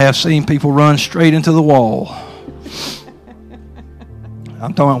I've seen people run straight into the wall.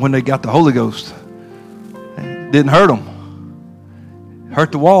 I'm talking about when they got the Holy Ghost. It didn't hurt them.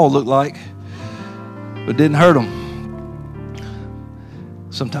 Hurt the wall, looked like, but didn't hurt them.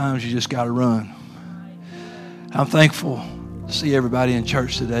 Sometimes you just got to run. I'm thankful to see everybody in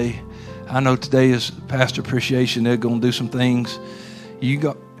church today. I know today is Pastor Appreciation. They're going to do some things.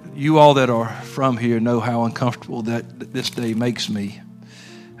 You all that are from here know how uncomfortable that this day makes me.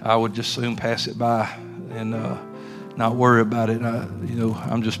 I would just soon pass it by and not worry about it.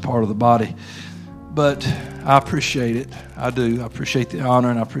 I'm just part of the body. But I appreciate it. I do. I appreciate the honor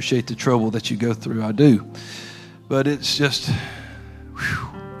and I appreciate the trouble that you go through. I do. But it's just a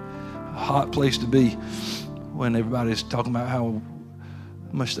hot place to be when everybody's talking about how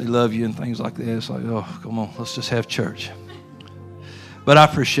much they love you and things like that. It's like, oh, come on, let's just have church. But I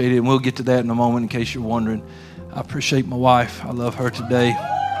appreciate it, and we'll get to that in a moment in case you're wondering. I appreciate my wife. I love her today.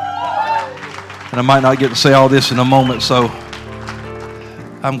 And I might not get to say all this in a moment, so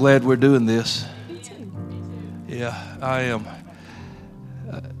I'm glad we're doing this. Yeah, I am.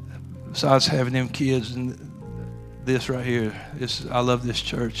 Besides having them kids and this right here, I love this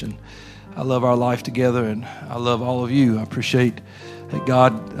church, and I love our life together, and I love all of you. I appreciate that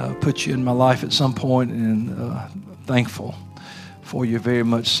God put you in my life at some point, and thankful for you very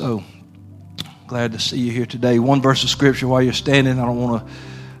much so. Glad to see you here today. One verse of scripture while you're standing. I don't want to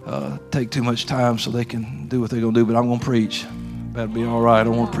take too much time so they can do what they're going to do, but I'm going to preach. That'll be all right. I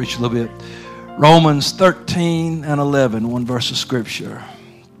want to preach a little bit. Romans 13 and 11, one verse of scripture.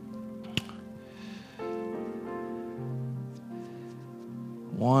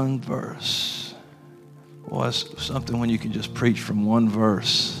 One verse. Well, it's something when you can just preach from one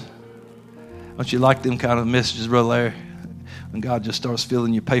verse. Don't you like them kind of messages, Brother Larry? When God just starts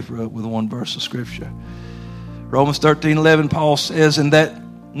filling your paper up with one verse of scripture. Romans 13:11, Paul says, "And that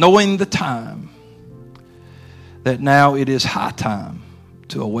knowing the time, that now it is high time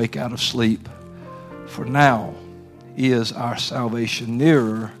to awake out of sleep, for now is our salvation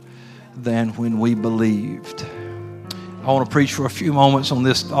nearer than when we believed." I want to preach for a few moments on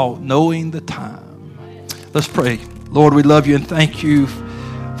this thought, knowing the time. Let's pray. Lord, we love you and thank you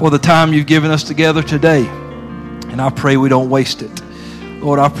for the time you've given us together today. And I pray we don't waste it.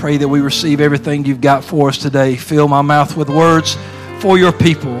 Lord, I pray that we receive everything you've got for us today. Fill my mouth with words for your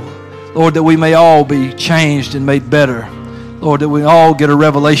people. Lord, that we may all be changed and made better. Lord, that we all get a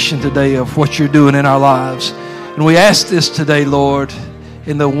revelation today of what you're doing in our lives. And we ask this today, Lord,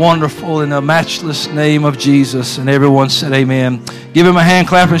 in the wonderful and the matchless name of Jesus. And everyone said amen. Give him a hand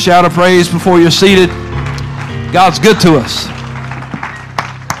clap and shout of praise before you're seated. God's good to us.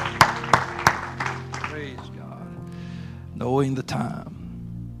 Knowing the time,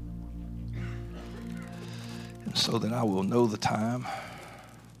 and so that I will know the time.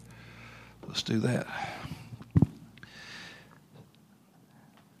 Let's do that.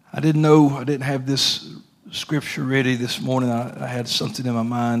 I didn't have this scripture ready this morning. I had something in my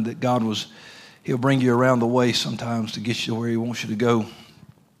mind that he'll bring you around the way sometimes to get you where he wants you to go.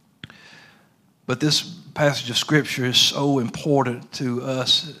 But this passage of scripture is so important to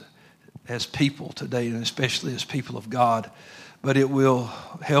us as people today, and especially as people of God. But it will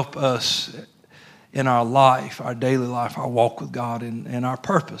help us in our life, our daily life, our walk with God, and our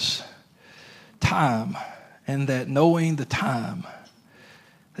purpose. Time, and that knowing the time,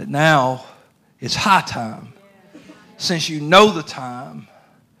 that now it's high time. Since you know the time,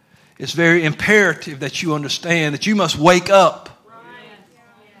 it's very imperative that you understand that you must wake up,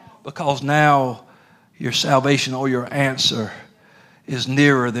 because now your salvation or your answer is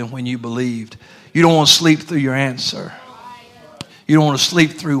nearer than when you believed. You don't want to sleep through your answer. You don't want to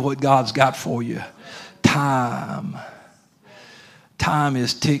sleep through what God's got for you. Time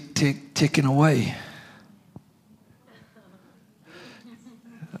is ticking away.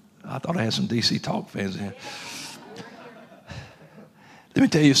 I thought I had some DC Talk fans in here. Let me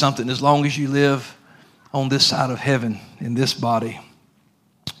tell you something. As long as you live on this side of heaven, in this body,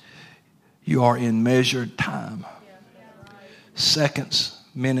 you are in measured time. Seconds,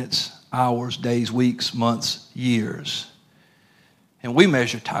 minutes, hours, days, weeks, months, years. And we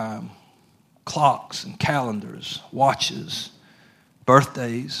measure time. Clocks and calendars, watches,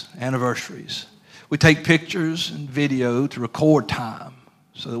 birthdays, anniversaries. We take pictures and video to record time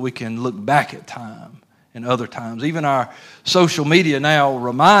so that we can look back at time and other times. Even our social media now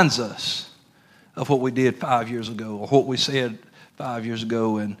reminds us of what we did 5 years ago or what we said 5 years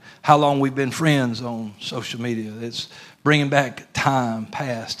ago and how long we've been friends on social media. It's bringing back time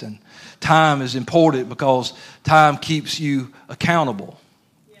past, and time is important because time keeps you accountable.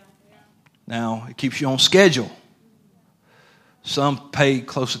 Now, it keeps you on schedule. Some pay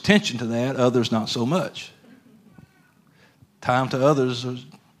close attention to that, others not so much. Time to others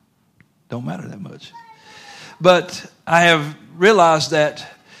don't matter that much. But I have realized that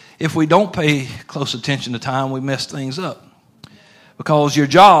if we don't pay close attention to time, we mess things up. Because your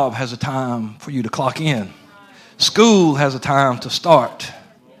job has a time for you to clock in. School has a time to start.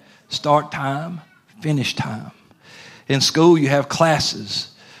 Start time, finish time. In school, you have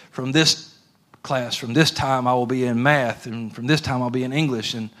classes. From this class, from this time, I will be in math. And from this time, I'll be in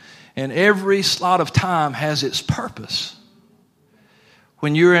English. And every slot of time has its purpose.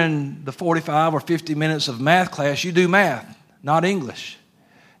 When you're in the 45 or 50 minutes of math class, you do math, not English.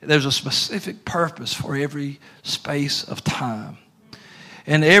 There's a specific purpose for every space of time.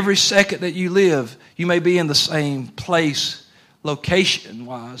 And every second that you live, you may be in the same place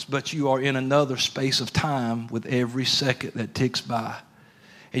location-wise, but you are in another space of time with every second that ticks by.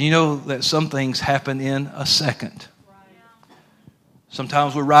 And you know that some things happen in a second.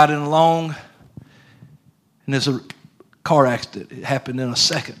 Sometimes we're riding along and there's a car accident. It happened in a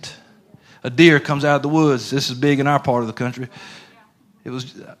second. A deer comes out of the woods. This is big in our part of the country.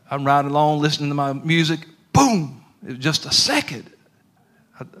 I'm riding along, listening to my music. Boom! It was just a second.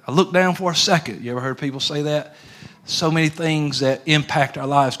 I looked down for a second. You ever heard people say that? So many things that impact our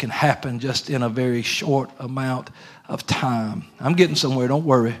lives can happen just in a very short amount of time. I'm getting somewhere, don't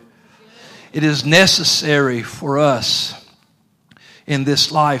worry. It is necessary for us in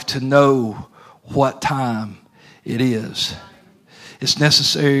this life to know what time it is. It's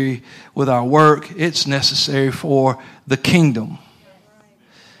necessary with our work. It's necessary for the kingdom.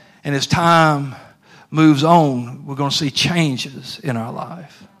 And as time moves on, we're going to see changes in our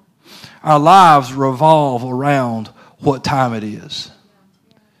life. Our lives revolve around what time it is.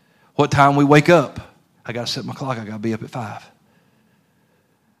 What time we wake up. I got to set my clock. I got to be up at 5.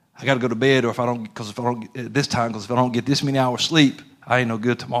 I got to go to bed, if I don't get this many hours sleep, I ain't no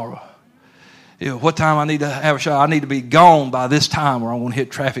good tomorrow. You know, what time I need to have a shower? I need to be gone by this time or I'm going to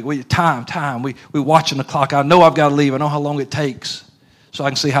hit traffic. Time. We're watching the clock. I know I've got to leave. I know how long it takes. So I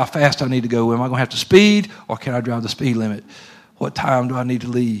can see how fast I need to go. Am I going to have to speed or can I drive the speed limit? What time do I need to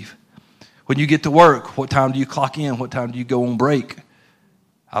leave? When you get to work, what time do you clock in? What time do you go on break?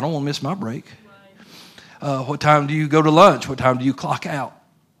 I don't want to miss my break. What time do you go to lunch? What time do you clock out?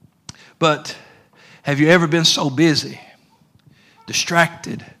 But have you ever been so busy,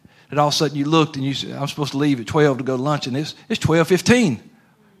 distracted, that all of a sudden you looked and you said, I'm supposed to leave at 12 to go to lunch, and it's 12:15.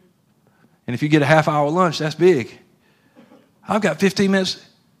 And if you get a half-hour lunch, that's big. I've got 15 minutes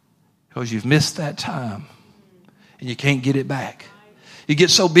because you've missed that time and you can't get it back. You get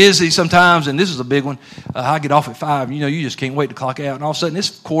so busy sometimes, and this is a big one. I get off at 5. You just can't wait to clock out. And all of a sudden, it's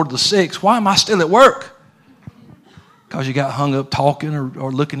 5:45. Why am I still at work? Because you got hung up talking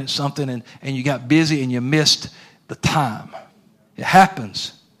or looking at something, and you got busy and you missed the time. It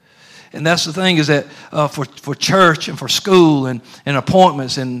happens. And that's the thing is that for church and for school and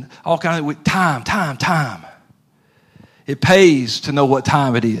appointments and all kinds of time. It pays to know what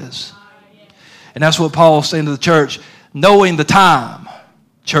time it is. And that's what Paul's saying to the church. Knowing the time,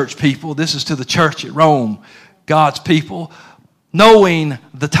 church people. This is to the church at Rome, God's people. Knowing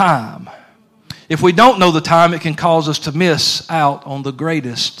the time. If we don't know the time, it can cause us to miss out on the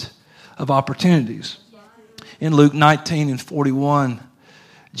greatest of opportunities. In Luke 19:41,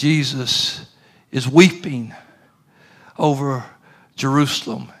 Jesus is weeping over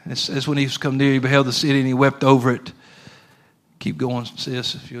Jerusalem. It says when he was come near, he beheld the city and he wept over it. Keep going,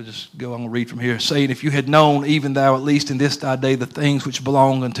 sis, if you'll just go, I'm going to read from here. Saying, if you had known, even thou at least in this thy day, the things which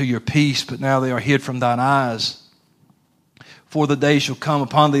belong unto your peace, but now they are hid from thine eyes. For the day shall come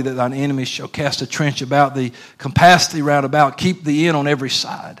upon thee that thine enemies shall cast a trench about thee, compass thee round about, keep thee in on every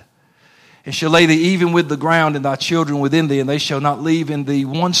side. And shall lay thee even with the ground and thy children within thee, and they shall not leave in thee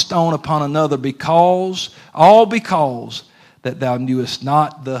one stone upon another, because that thou knewest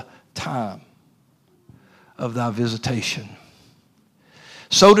not the time of thy visitation.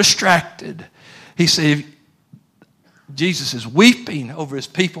 So distracted. He said, Jesus is weeping over his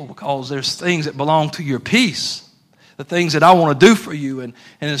people because there's things that belong to your peace. The things that I want to do for you. And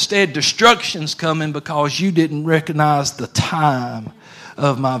instead destruction's coming because you didn't recognize the time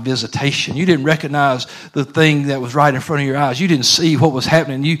of my visitation. You didn't recognize the thing that was right in front of your eyes. You didn't see what was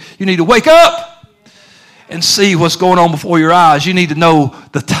happening. You need to wake up and see what's going on before your eyes. You need to know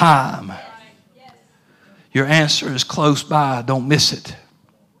the time. Your answer is close by. Don't miss it.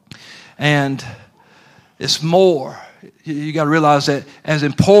 And it's more. You got to realize that as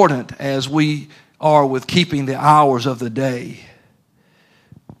important as we are with keeping the hours of the day,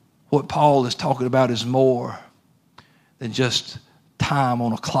 what Paul is talking about is more than just time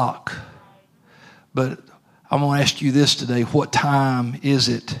on a clock. But I'm going to ask you this today. What time is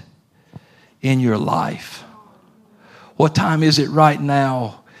it in your life? What time is it right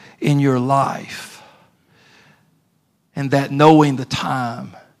now in your life? And that knowing the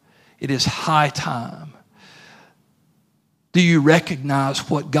time, it is high time. Do you recognize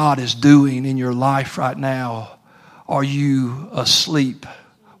what God is doing in your life right now? Are you asleep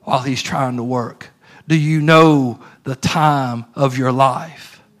while He's trying to work? Do you know the time of your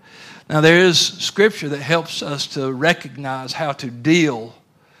life? Now, there is scripture that helps us to recognize how to deal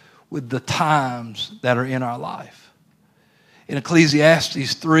with the times that are in our life. In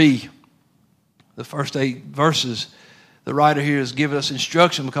Ecclesiastes 3, the first 8 verses, the writer here has given us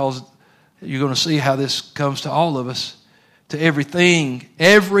instruction, because you're going to see how this comes to all of us. To everything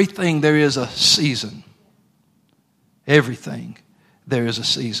there is a season. Everything there is a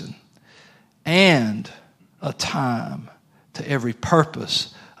season. And a time to every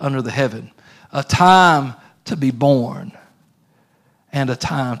purpose under the heaven. A time to be born and a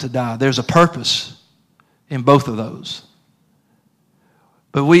time to die. There's a purpose in both of those.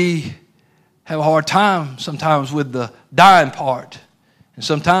 But we have a hard time sometimes with the dying part. And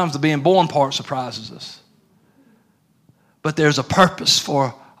sometimes the being born part surprises us. But there's a purpose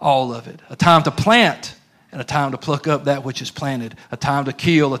for all of it. A time to plant and a time to pluck up that which is planted. A time to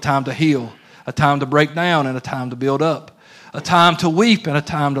kill, a time to heal. A time to break down and a time to build up. A time to weep and a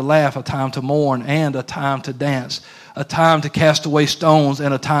time to laugh. A time to mourn and a time to dance. A time to cast away stones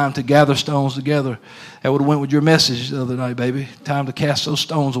and a time to gather stones together. That would have went with your message the other night, baby. Time to cast those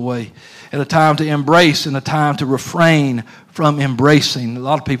stones away. And a time to embrace and a time to refrain from embracing. A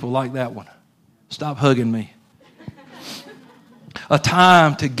lot of people like that one. Stop hugging me. A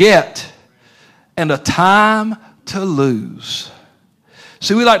time to get and a time to lose.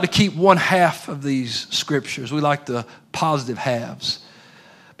 See, we like to keep one half of these scriptures. We like the positive halves.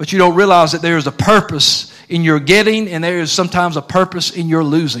 But you don't realize that there is a purpose in your getting and there is sometimes a purpose in your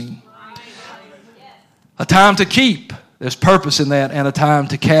losing. A time to keep, there's purpose in that, and a time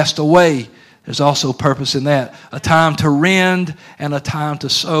to cast away, there's also purpose in that. A time to rend and a time to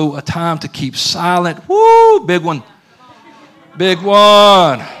sow, a time to keep silent. Woo, big one. Big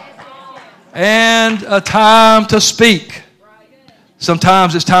one. And a time to speak.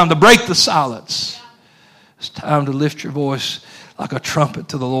 Sometimes it's time to break the silence. It's time to lift your voice like a trumpet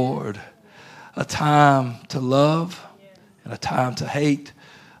to the Lord. A time to love and a time to hate.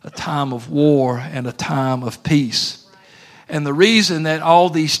 A time of war and a time of peace. And the reason that all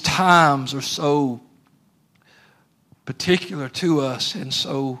these times are so particular to us and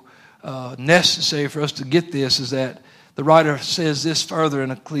so necessary for us to get this is that the writer says this further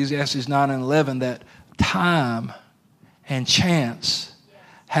in Ecclesiastes 9 and 11, that time and chance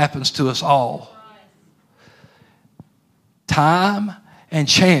happens to us all. Time and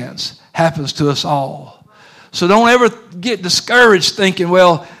chance happens to us all. So don't ever get discouraged thinking,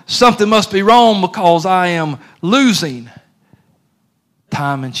 well, something must be wrong because I am losing.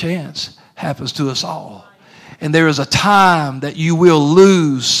 Time and chance happens to us all. And there is a time that you will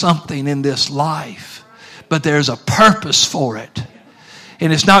lose something in this life, but there's a purpose for it.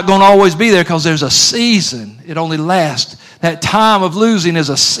 And it's not going to always be there because there's a season. It only lasts. That time of losing is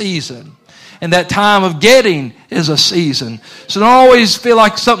a season. And that time of getting is a season. So don't always feel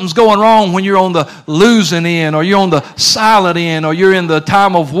like something's going wrong when you're on the losing end or you're on the silent end or you're in the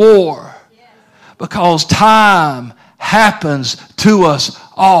time of war. Because time happens to us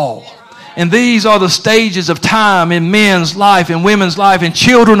all. And these are the stages of time in men's life, in women's life, in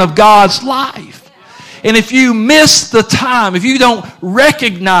children of God's life. And if you miss the time, if you don't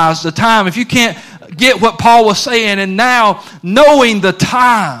recognize the time, if you can't get what Paul was saying, and now knowing the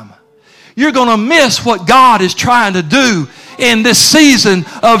time, you're going to miss what God is trying to do in this season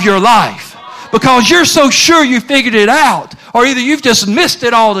of your life. Because you're so sure you figured it out, or either you've just missed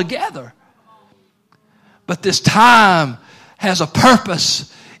it altogether. But this time has a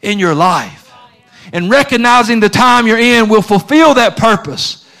purpose in your life. And recognizing the time you're in will fulfill that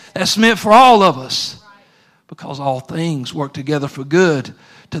purpose that's meant for all of us. Because all things work together for good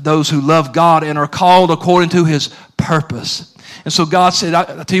to those who love God and are called according to His purpose. And so God said,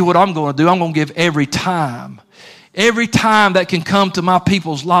 I'll tell you what I'm going to do. I'm going to give every time that can come to my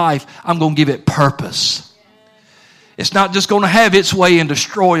people's life, I'm going to give it purpose. It's not just going to have its way and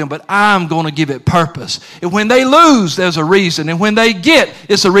destroy them, but I'm going to give it purpose. And when they lose, there's a reason. And when they get,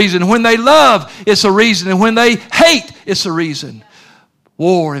 it's a reason. And when they love, it's a reason. And when they hate, it's a reason.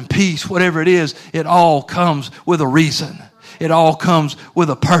 War and peace, whatever it is, it all comes with a reason. It all comes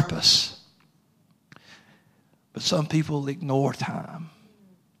with a purpose. But some people ignore time.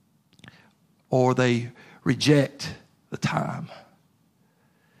 Or they reject the time.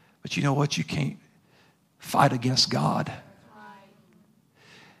 But you know what? You can't fight against God.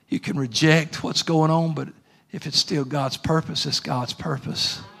 You can reject what's going on, but if it's still God's purpose, it's God's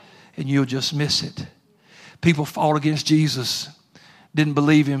purpose. And you'll just miss it. People fought against Jesus, didn't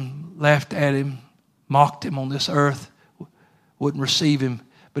believe him, laughed at him, mocked him on this earth, wouldn't receive him,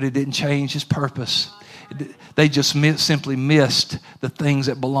 but it didn't change his purpose. They just simply missed the things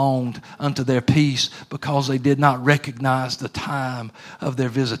that belonged unto their peace because they did not recognize the time of their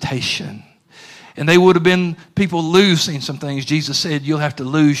visitation. And they would have been people losing some things. Jesus said, you'll have to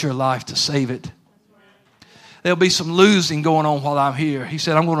lose your life to save it. There'll be some losing going on while I'm here. He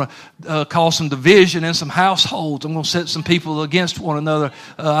said, I'm going to cause some division in some households. I'm going to set some people against one another.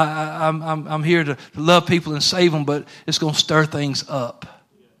 I'm here to love people and save them, but it's going to stir things up.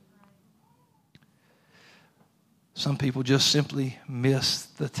 Some people just simply miss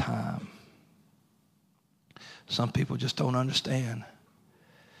the time. Some people just don't understand.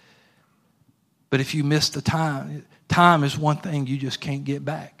 But if you miss the time, time is one thing you just can't get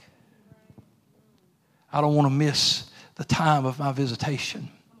back. I don't want to miss the time of my visitation.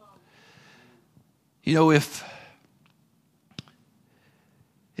 You know, if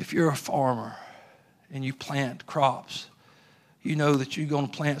you're a farmer and you plant crops, you know that you're going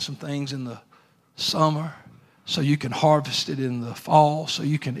to plant some things in the summer so you can harvest it in the fall, so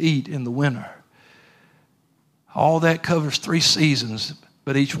you can eat in the winter. All that covers 3 seasons,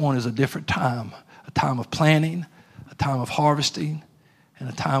 but each one is a different time. A time of planting, a time of harvesting, and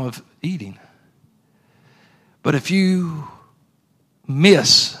a time of eating. But if you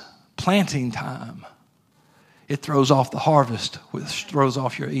miss planting time, it throws off the harvest, which throws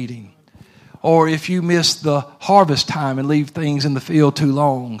off your eating. Or if you miss the harvest time and leave things in the field too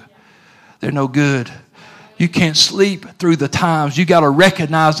long, they're no good. You can't sleep through the times. You got to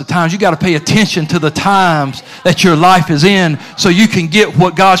recognize the times. You got to pay attention to the times that your life is in so you can get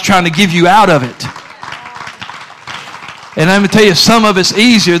what God's trying to give you out of it. And let me tell you, some of it's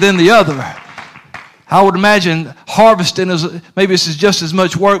easier than the other. I would imagine harvesting maybe this is just as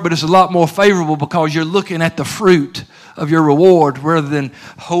much work, but it's a lot more favorable because you're looking at the fruit of your reward rather than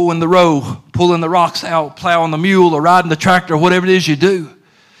hoeing the row, pulling the rocks out, plowing the mule, or riding the tractor, or whatever it is you do.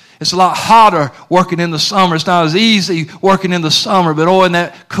 It's a lot hotter working in the summer. It's not as easy working in the summer, but in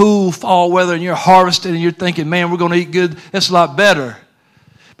that cool fall weather and you're harvesting and you're thinking, man, we're going to eat good, it's a lot better.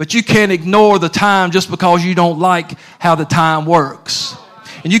 But you can't ignore the time just because you don't like how the time works.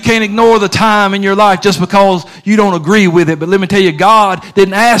 And you can't ignore the time in your life just because you don't agree with it. But let me tell you, God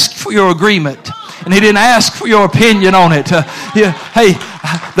didn't ask for your agreement. And He didn't ask for your opinion on it. Hey,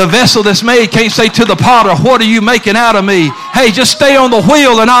 the vessel that's made can't say to the potter, what are you making out of me? Hey, just stay on the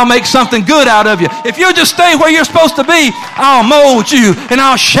wheel and I'll make something good out of you. If you'll just stay where you're supposed to be, I'll mold you and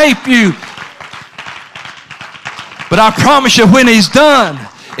I'll shape you. But I promise you, when He's done,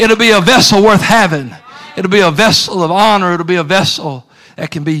 it'll be a vessel worth having. It'll be a vessel of honor. It'll be a vessel that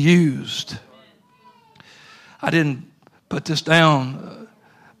can be used. I didn't put this down,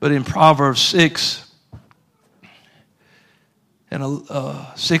 but in Proverbs 6 and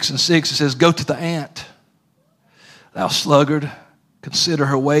 6:6 it says, "Go to the ant, thou sluggard, consider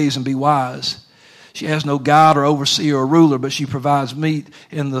her ways and be wise. She has no guide or overseer or ruler, but she provides meat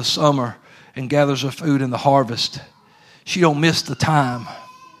in the summer and gathers her food in the harvest. She don't miss the time."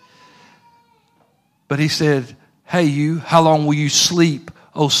 But he said, "Hey you, how long will you sleep,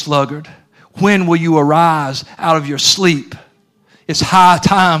 O sluggard? When will you arise out of your sleep? It's high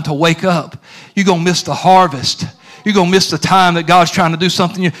time to wake up." You're going to miss the harvest. You're going to miss the time that God's trying to do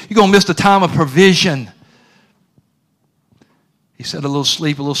something. You're going to miss the time of provision. He said, a little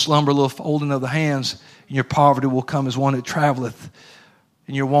sleep, a little slumber, a little folding of the hands, and your poverty will come as one that traveleth,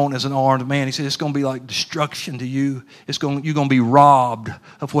 and your want as an armed man. He said, it's going to be like destruction to you. You're going to be robbed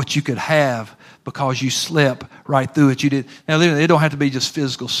of what you could have because you slept right through it. You did. Now, it don't have to be just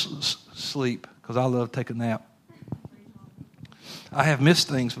physical sleep, because I love taking a nap. I have missed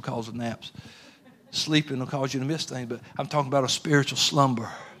things because of naps. Sleeping will cause you to miss things, but I'm talking about a spiritual slumber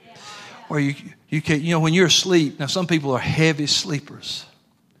where you can't, when you're asleep. Now, some people are heavy sleepers,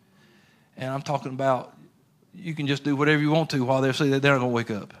 and I'm talking about you can just do whatever you want to while they're asleep. They're not going to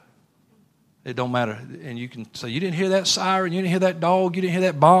wake up. It don't matter. And you can say, you didn't hear that siren, you didn't hear that dog, you didn't hear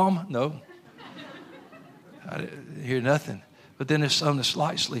that bomb. No. I didn't hear nothing. But then there's some that's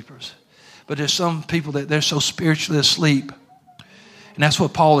light sleepers. But there's some people that they're so spiritually asleep. And that's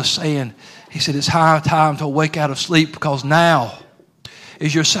what Paul is saying. He said it's high time to wake out of sleep, because now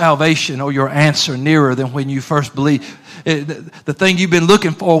is your salvation or your answer nearer than when you first believed. The thing you've been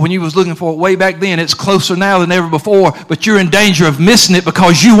looking for, when you was looking for it way back then, it's closer now than ever before, but you're in danger of missing it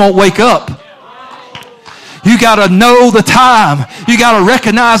because you won't wake up. You got to know the time. You got to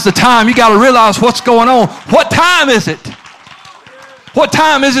recognize the time. You got to realize what's going on. What time is it? What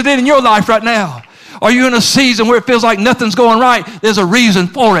time is it in your life right now? Are you in a season where it feels like nothing's going right? There's a reason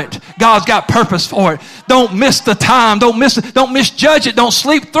for it. God's got purpose for it. Don't miss the time. Don't miss it. Don't misjudge it. Don't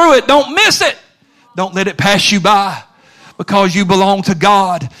sleep through it. Don't miss it. Don't let it pass you by, because you belong to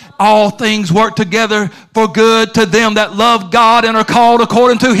God. All things work together for good to them that love God and are called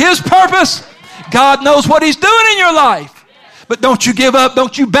according to His purpose. God knows what He's doing in your life. But don't you give up.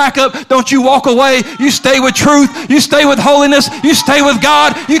 Don't you back up. Don't you walk away. You stay with truth. You stay with holiness. You stay with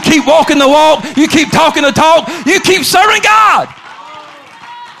God. You keep walking the walk. You keep talking the talk. You keep serving God.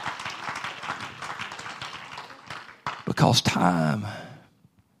 Because time,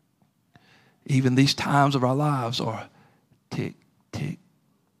 even these times of our lives, are tick, tick,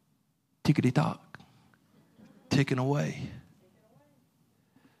 tickety-tock, ticking away.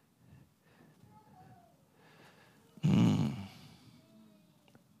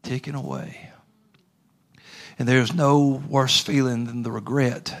 Ticking away. And there's no worse feeling than the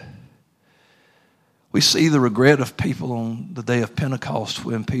regret. We see the regret of people on the day of Pentecost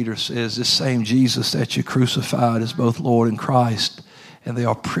when Peter says, this same Jesus that you crucified is both Lord and Christ. And they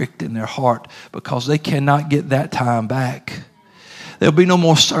are pricked in their heart because they cannot get that time back. There'll be no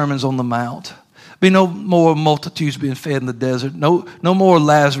more sermons on the mount. There'll be no more multitudes being fed in the desert. No more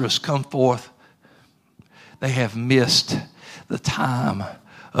Lazarus come forth. They have missed the time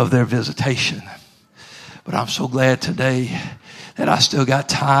of their visitation. But I'm so glad today that I still got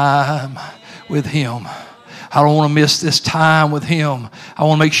time with Him. I don't want to miss this time with Him. I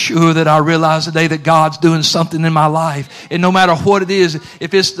want to make sure that I realize today that God's doing something in my life. And no matter what it is,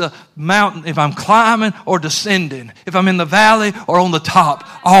 if it's the mountain, if I'm climbing or descending, if I'm in the valley or on the top,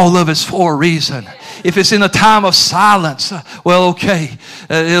 all of it's for a reason. If it's in a time of silence, well, okay,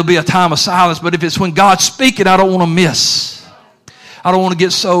 it'll be a time of silence. But if it's when God's speaking, I don't want to miss. I don't want to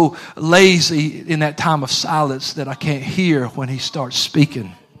get so lazy in that time of silence that I can't hear when He starts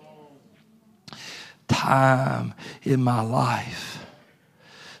speaking. Time in my life.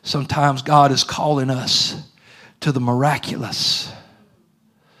 Sometimes God is calling us to the miraculous,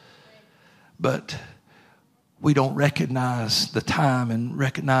 but we don't recognize the time and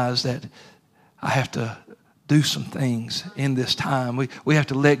recognize that I have to do some things in this time. We have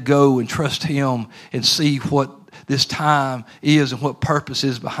to let go and trust Him and see what this time is and what purpose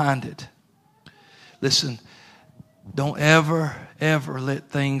is behind it. Listen, don't ever let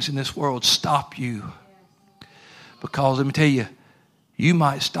things in this world stop you. Because let me tell you, you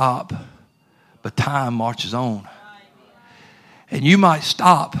might stop, but time marches on. And you might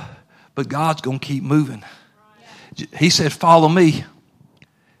stop, but God's going to keep moving. He said, follow me.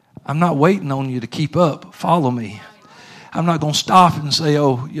 I'm not waiting on you to keep up. Follow me. I'm not going to stop and say,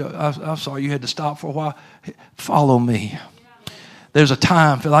 oh, I'm sorry you had to stop for a while. Follow me. There's a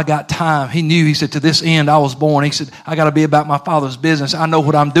time, Phil, I got time. He knew, he said, to this end I was born. He said, I got to be about my Father's business. I know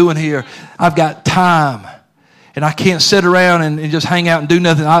what I'm doing here. I've got time. And I can't sit around and just hang out and do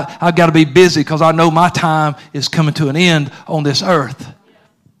nothing. I've got to be busy because I know my time is coming to an end on this earth.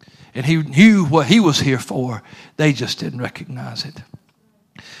 And He knew what He was here for. They just didn't recognize it.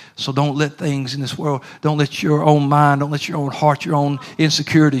 So don't let things in this world, don't let your own mind, don't let your own heart, your own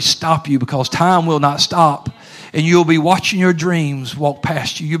insecurities stop you, because time will not stop. And you'll be watching your dreams walk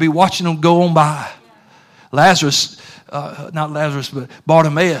past you. You'll be watching them go on by. Not Lazarus, but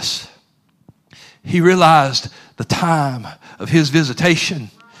Bartimaeus, he realized the time of his visitation.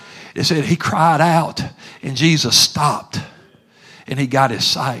 It said he cried out and Jesus stopped and he got his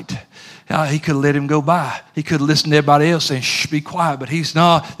sight. He could have let him go by. He could have listened to everybody else saying, shh, be quiet. But he's,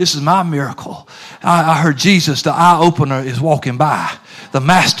 no, this is my miracle. I heard Jesus, the eye opener, is walking by. The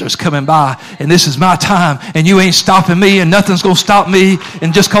master's coming by. And this is my time. And you ain't stopping me. And nothing's going to stop me.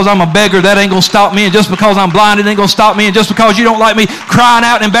 And just because I'm a beggar, that ain't going to stop me. And just because I'm blind, it ain't going to stop me. And just because you don't like me crying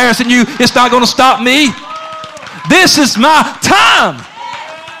out and embarrassing you, it's not going to stop me. This is my time.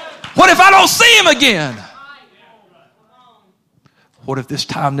 What if I don't see him again? What if this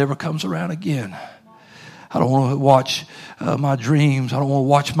time never comes around again? I don't want to watch my dreams. I don't want to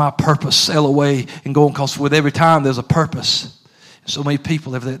watch my purpose sail away and go on, because with every time there's a purpose. So many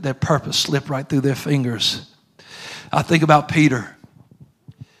people have their purpose slip right through their fingers. I think about Peter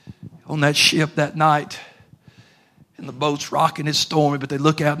on that ship that night, and the boat's rocking, it's stormy, but they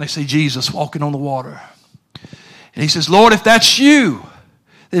look out and they see Jesus walking on the water. And he says, Lord, if that's you,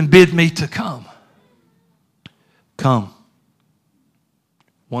 then bid me to come. Come.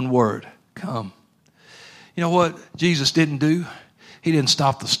 One word, come. You know what Jesus didn't do? He didn't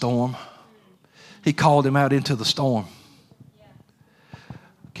stop the storm. He called him out into the storm.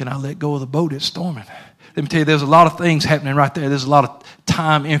 Can I let go of the boat? It's storming. let me tell you, there's a lot of things happening right there. There's a lot of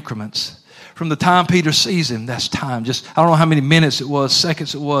time increments. From the time Peter sees him, that's time. Just, I don't know how many minutes it was,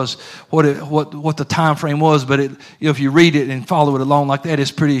 seconds it was, what the time frame was, but if you read it and follow it along like that,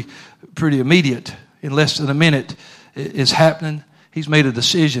 it's pretty immediate. In less than a minute, it's happening. He's made a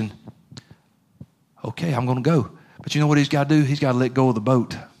decision. Okay, I'm going to go. But you know what he's got to do? He's got to let go of the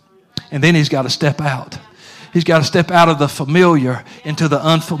boat. And then he's got to step out. He's got to step out of the familiar into the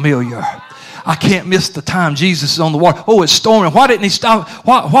unfamiliar. I can't miss the time Jesus is on the water. Oh, it's storming. Why didn't he stop?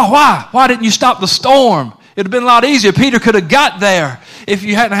 Why? Why didn't you stop the storm? It would have been a lot easier. Peter could have got there if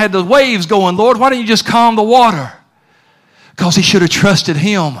you hadn't had the waves going. Lord, why didn't you just calm the water? Because he should have trusted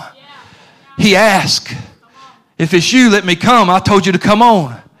him. He asked, if it's you, let me come. I told you to come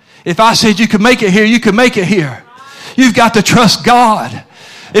on. If I said you could make it here, you could make it here. You've got to trust God.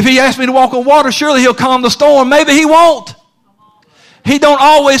 If he asked me to walk on water, surely he'll calm the storm. Maybe he won't. He don't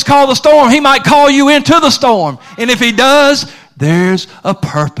always call the storm. He might call you into the storm. And if he does, there's a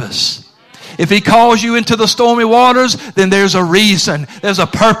purpose. If he calls you into the stormy waters, then there's a reason. There's a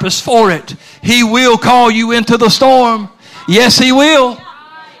purpose for it. He will call you into the storm. Yes, he will.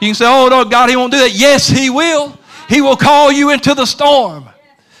 You can say, oh, no, God, he won't do that. Yes, he will. He will call you into the storm.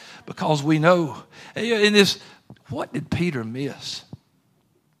 Because we know. In this, what did Peter miss?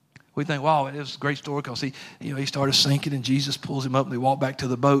 We think, wow, it was a great story because he started sinking and Jesus pulls him up and they walk back to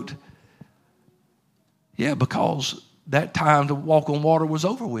the boat. Yeah, because that time to walk on water was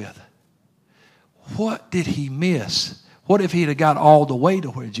over with. What did he miss? What if he'd have got all the way to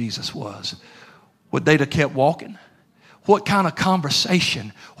where Jesus was? Would they have kept walking? What kind of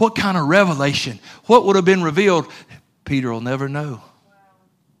conversation? What kind of revelation? What would have been revealed? Peter will never know.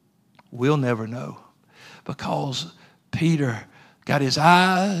 We'll never know. Because Peter got his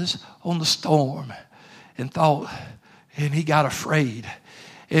eyes on the storm and thought, and he got afraid.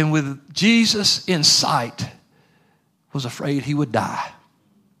 And with Jesus in sight, was afraid he would die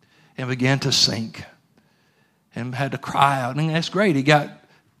and began to sink and had to cry out. And that's great. He got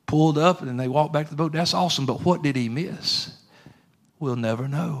pulled up and they walked back to the boat. That's awesome. But what did he miss? We'll never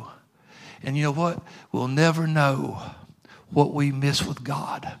know. And you know what? We'll never know what we miss with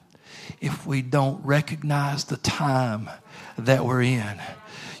God if we don't recognize the time that we're in.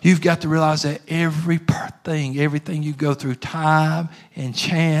 You've got to realize that everything you go through, time and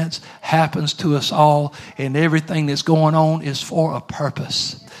chance happens to us all, and everything that's going on is for a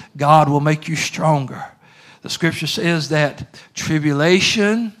purpose. God will make you stronger. The scripture says that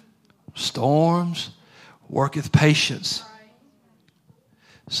tribulation, storms, worketh patience.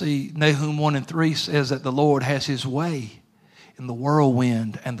 See, Nahum 1:3 says that the Lord has his way in the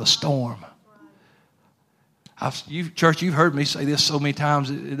whirlwind and the storm. Church, you've heard me say this so many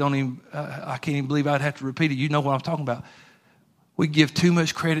times, I can't even believe I'd have to repeat it. You know what I'm talking about. We give too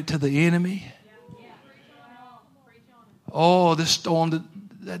much credit to the enemy. Oh, this storm,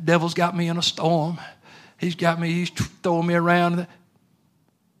 that devil's got me in a storm. He's throwing me around.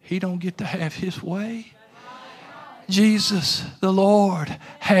 He don't get to have his way. Jesus, the Lord,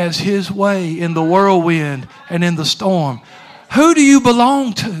 has his way in the whirlwind and in the storm. Who do you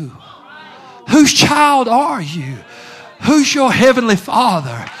belong to? Whose child are you? Who's your heavenly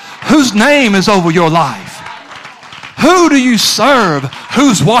Father? Whose name is over your life? Who do you serve?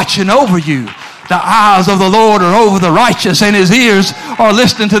 Who's watching over you? The eyes of the Lord are over the righteous, and his ears are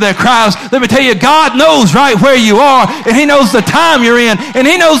listening to their cries. Let me tell you, God knows right where you are, and he knows the time you're in, and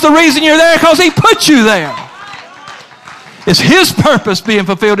he knows the reason you're there because he put you there. It's his purpose being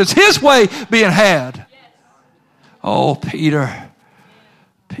fulfilled. It's his way being had. Oh, Peter.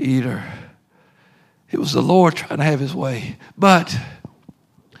 It was the Lord trying to have his way. But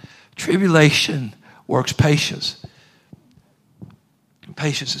tribulation works patience.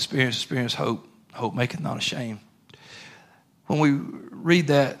 Patience, experience hope. Hope maketh not ashamed. When we read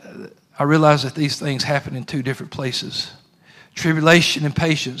that, I realize that these things happen in two different places. Tribulation and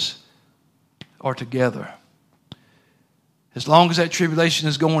patience are together. As long as that tribulation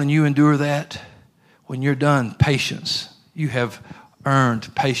is going and you endure that, when you're done, patience. You have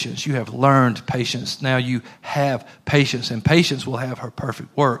earned patience. You have learned patience. Now you have patience, and patience will have her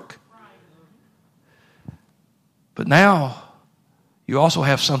perfect work. But now you also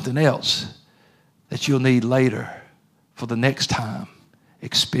have something else that you'll need later for the next time.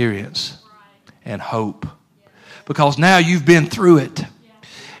 Experience and hope. Because now you've been through it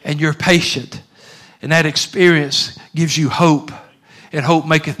and you're patient, and that experience gives you hope. And hope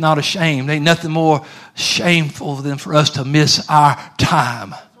maketh not ashamed. Ain't nothing more shameful than for us to miss our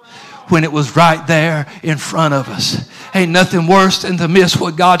time when it was right there in front of us. Ain't nothing worse than to miss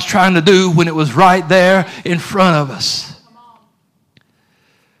what God's trying to do when it was right there in front of us.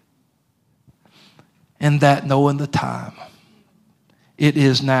 And that knowing the time, it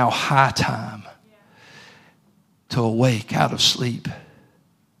is now high time to awake out of sleep.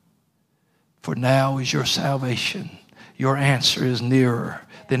 For now is your salvation. Your answer is nearer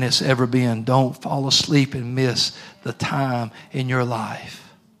than it's ever been. Don't fall asleep and miss the time in your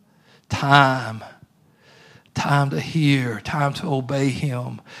life. Time to hear, time to obey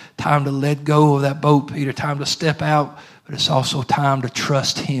Him, time to let go of that boat, Peter, time to step out, but it's also time to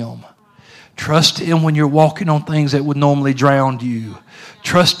trust Him. Trust Him when you're walking on things that would normally drown you.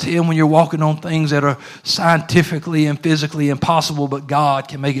 Trust Him when you're walking on things that are scientifically and physically impossible, but God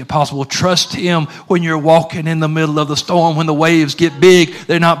can make it possible. Trust Him when you're walking in the middle of the storm, when the waves get big,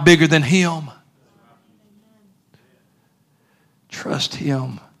 they're not bigger than Him. Trust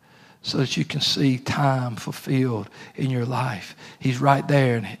Him so that you can see time fulfilled in your life. He's right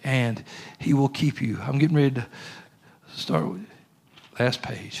there, and He will keep you. I'm getting ready to start with last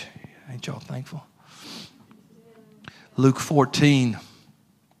page. Ain't y'all thankful? Luke 14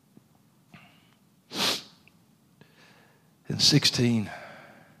 and 16.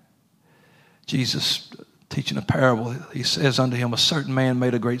 Jesus teaching a parable. He says unto him, a certain man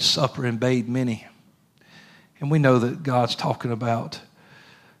made a great supper and bade many. And we know that God's talking about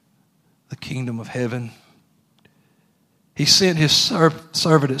the kingdom of heaven. He sent his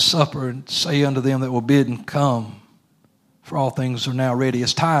servant at supper and say unto them that were bidden, come, for all things are now ready.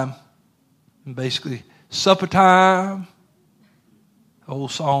 It's time. And basically, supper time.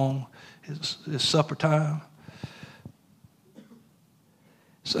 Old song is supper time.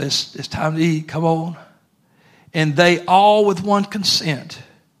 So it's time to eat. Come on. And they all with one consent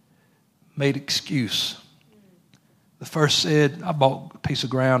made excuse. The first said, I bought a piece of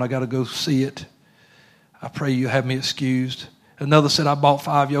ground. I got to go see it. I pray you have me excused. Another said, I bought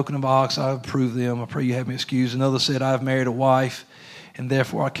 5 yoke of ox. I approve them. I pray you have me excused. Another said, I have married a wife, and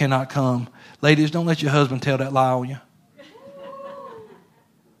therefore I cannot come. Ladies, don't let your husband tell that lie on you.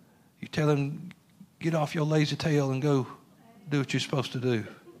 You tell him, get off your lazy tail and go do what you're supposed to do.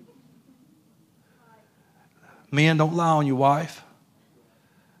 Men, don't lie on your wife.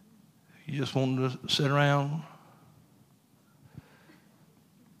 You just want to sit around.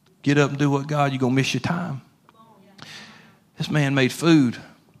 Get up and do what God, you're going to miss your time. This man made food.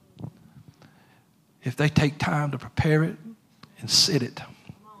 If they take time to prepare it and sit it,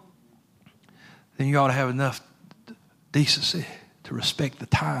 then you ought to have enough decency to respect the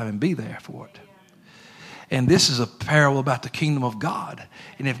time and be there for it. And this is a parable about the kingdom of God.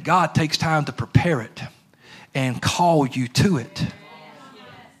 And if God takes time to prepare it and call you to it,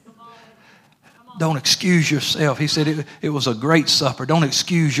 don't excuse yourself. He said it was a great supper. Don't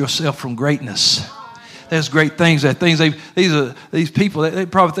excuse yourself from greatness. There's great things. These people, they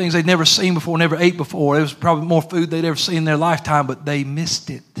probably things they'd never seen before, never ate before. There was probably more food they'd ever seen in their lifetime, but they missed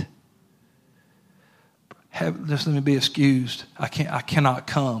it. Just let me be excused. I cannot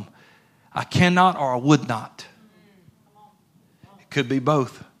come. I cannot or I would not. It could be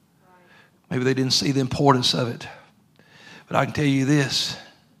both. Maybe they didn't see the importance of it. But I can tell you this.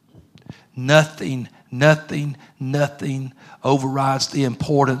 Nothing overrides the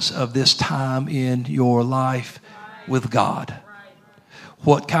importance of this time in your life with God.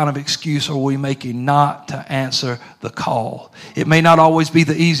 What kind of excuse are we making not to answer the call? It may not always be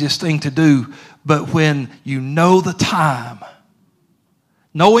the easiest thing to do, but when you know the time,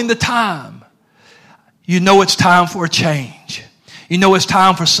 knowing the time, you know it's time for a change. You know it's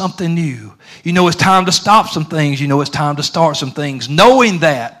time for something new. You know it's time to stop some things. You know it's time to start some things. Knowing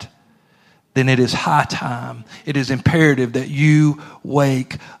that, then it is high time. It is imperative that you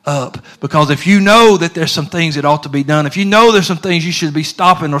wake up. Because if you know that there's some things that ought to be done, if you know there's some things you should be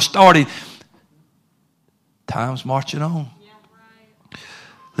stopping or starting, time's marching on.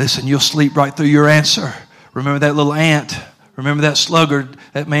 Listen, you'll sleep right through your answer. Remember that little ant. Remember that sluggard,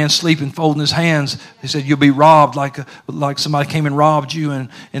 that man sleeping, folding his hands. He said, you'll be robbed like somebody came and robbed you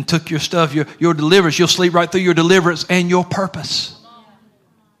and took your stuff, your deliverance. You'll sleep right through your deliverance and your purpose.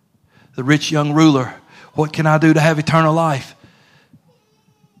 The rich young ruler, what can I do to have eternal life?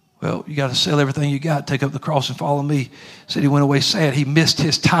 Well, you got to sell everything you got, take up the cross and follow me. Said he went away sad. He missed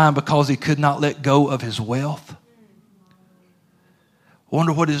his time because he could not let go of his wealth.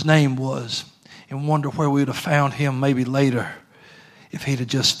 Wonder what his name was, and wonder where we would have found him maybe later if he'd have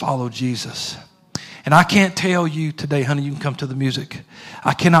just followed Jesus. And I can't tell you today, honey, you can come to the music.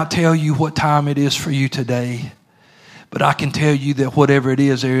 I cannot tell you what time it is for you today. But I can tell you that whatever it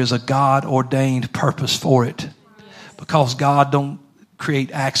is, there is a God-ordained purpose for it. Because God don't create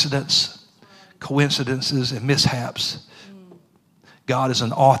accidents, coincidences, and mishaps. God is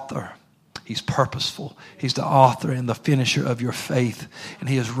an author. He's purposeful. He's the author and the finisher of your faith. And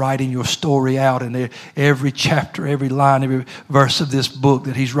He is writing your story out. And every chapter, every line, every verse of this book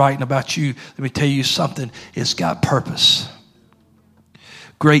that He's writing about you, let me tell you something, it's got purpose.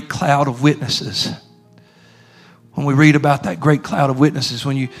 Great cloud of witnesses. When we read about that great cloud of witnesses,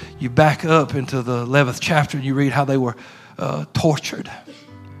 when you back up into the 11th chapter and you read how they were tortured,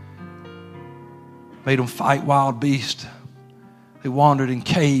 made them fight wild beasts. They wandered in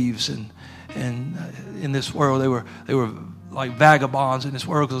caves and in this world they were like vagabonds in this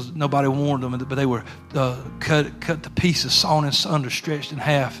world because nobody warned them. But they were cut to pieces, sawn in sunder, stretched in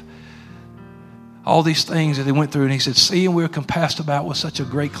half. All these things that they went through, and He said, "Seeing we're compassed about with such a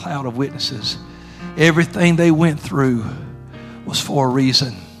great cloud of witnesses." Everything they went through was for a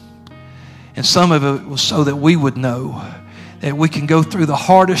reason, and some of it was so that we would know that we can go through the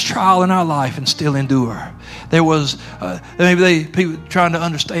hardest trial in our life and still endure. There was people trying to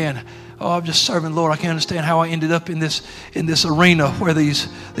understand. Oh, I'm just serving the Lord. I can't understand how I ended up in this arena where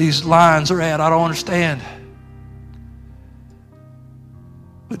these lions are at. I don't understand.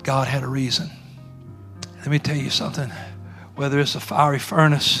 But God had a reason. Let me tell you something. Whether it's a fiery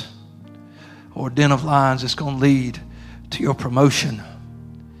furnace or a den of lions, it's going to lead to your promotion.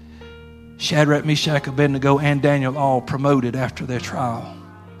 Shadrach, Meshach, Abednego, and Daniel all promoted after their trial.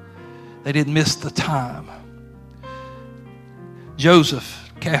 They didn't miss the time.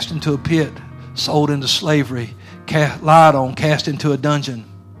 Joseph, cast into a pit, sold into slavery, lied on, cast into a dungeon.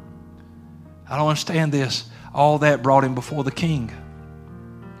 I don't understand this. All that brought him before the king.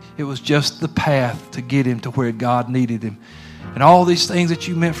 It was just the path to get him to where God needed him. And all these things that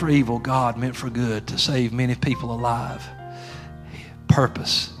you meant for evil, God meant for good, to save many people alive.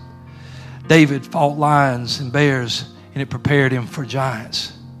 Purpose. David fought lions and bears, and it prepared him for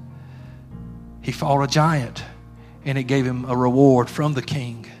giants. He fought a giant, and it gave him a reward from the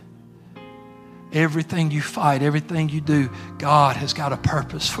king. Everything you fight, everything you do, God has got a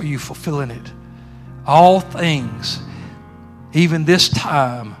purpose for you fulfilling it. All things, even this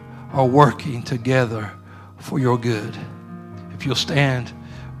time, are working together for your good. If you'll stand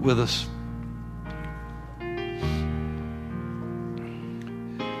with us.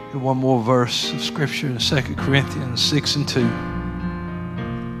 And one more verse of Scripture in 2 Corinthians 6:2.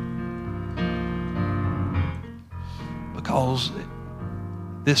 Because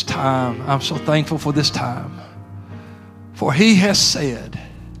this time, I'm so thankful for this time. For He has said,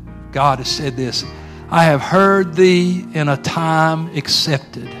 God has said this, I have heard thee in a time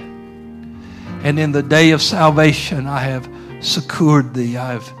accepted. And in the day of salvation, I have secured thee.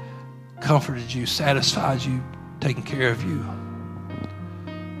 I have comforted you, satisfied you, taken care of you.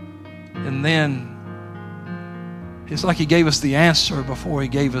 And then it's like He gave us the answer before He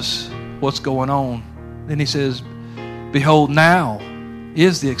gave us what's going on. Then He says, behold, now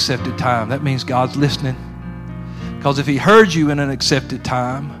is the accepted time. That means God's listening. Because if He heard you in an accepted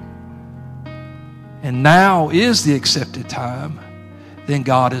time, and now is the accepted time, then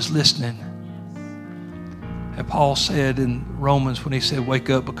God is listening. And Paul said in Romans, when he said, wake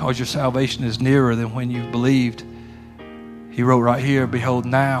up because your salvation is nearer than when you believed, he wrote right here, behold,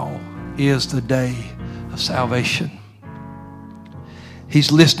 now is the day of salvation.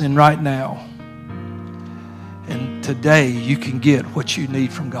 He's listening right now. And today you can get what you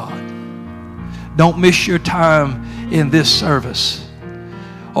need from God. Don't miss your time in this service.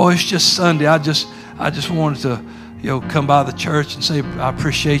 Oh, it's just Sunday. I just wanted to come by the church and say, I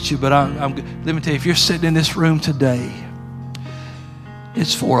appreciate you, but let me tell you, if you're sitting in this room today,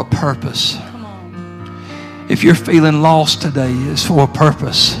 it's for a purpose. Come on. If you're feeling lost today, it's for a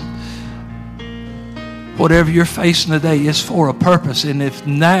purpose. Whatever you're facing today is for a purpose. And if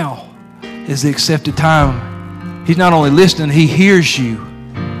now is the accepted time, He's not only listening, He hears you.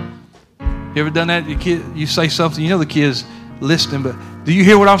 You ever done that? You say something, the kid's listening, but do you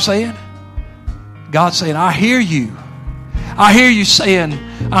hear what I'm saying? God's saying, I hear you. I hear you saying,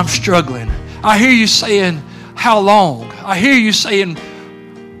 I'm struggling. I hear you saying, how long? I hear you saying,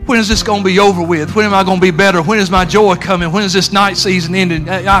 when is this going to be over with? When am I going to be better? When is my joy coming? When is this night season ending?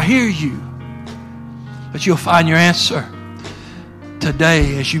 I hear you. But you'll find your answer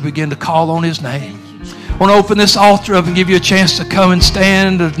today as you begin to call on His name. I want to open this altar up and give you a chance to come and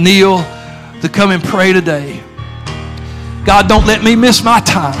stand, to kneel, to come and pray today. God, don't let me miss my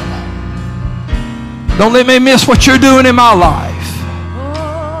time. Don't let me miss what you're doing in my life.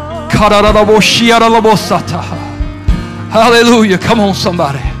 Hallelujah. Come on,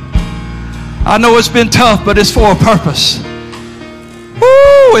 somebody. I know it's been tough, but it's for a purpose.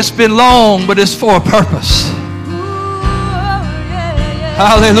 Woo, it's been long, but it's for a purpose.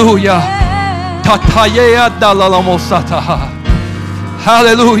 Hallelujah.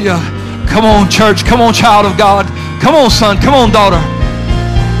 Hallelujah. Come on, church. Come on, child of God. Come on, son. Come on, daughter.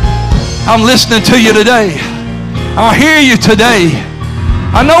 I'm listening to you today. I hear you today.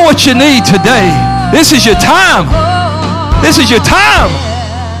 I know what you need today. This is your time. This is your time.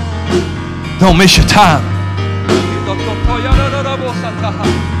 Don't miss your time.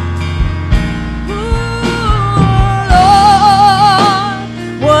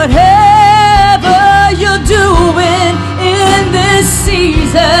 Whatever you're doing in this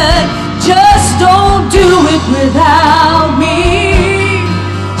season, just don't do it without me.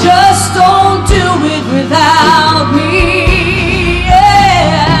 Just don't do it without me.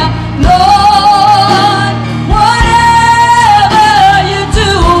 Yeah, Lord, whatever you're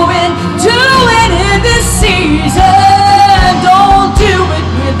doing, do it in this season. Don't do it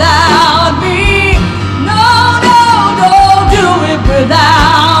without me. No, no, don't do it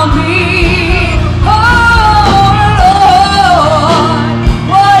without me. Oh, Lord,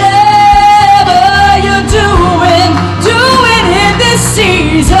 whatever you're doing, do it in this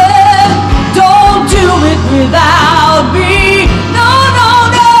season. Don't do it without me. No, no,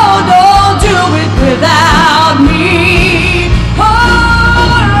 no, don't do it without me. Oh,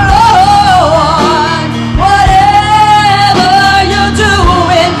 Lord, whatever you're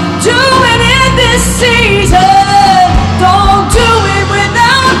doing, do it in this season. Don't do it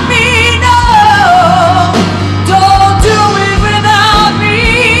without me. No, don't do it without me.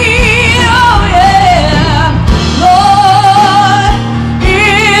 Oh, yeah. Lord,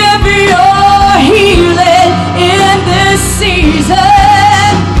 if you're healing in this season,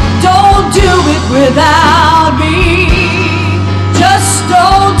 don't do it without me. Just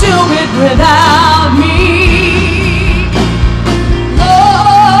don't do it without me.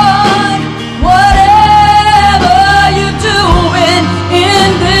 Lord, whatever you're doing in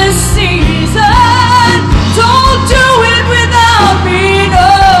this season, don't do it without me. No,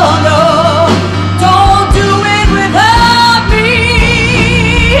 no, don't do it without me.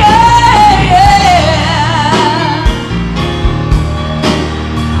 Yeah, yeah.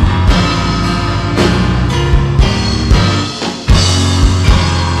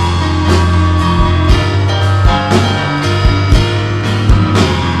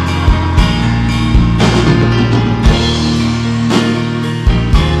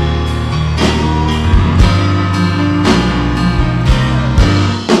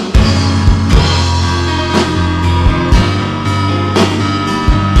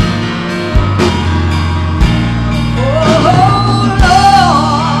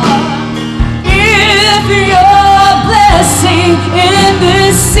 If you're blessing in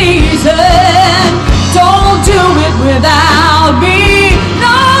this season, don't do it without me.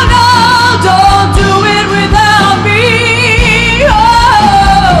 No, no, don't do it without me.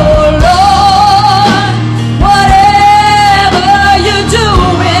 Oh, Lord, whatever you're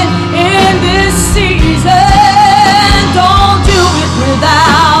doing in this season, don't do it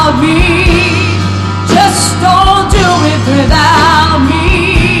without me. Just don't do it without me.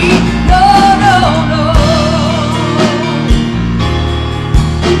 No, no, no.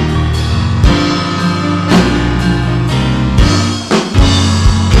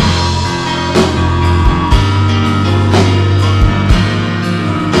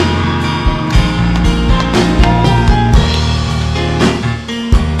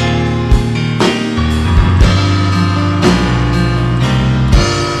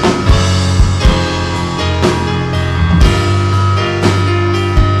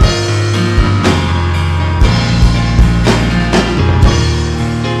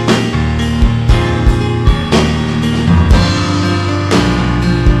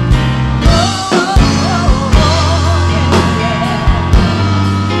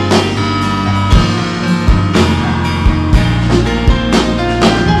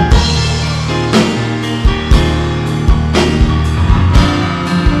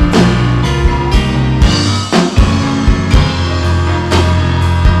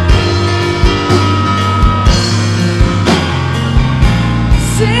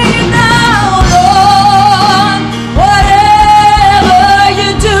 Sing now, Lord, whatever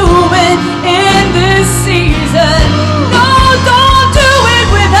you're doing in this season. No, don't do it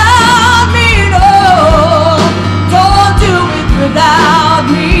without me. No, don't do it without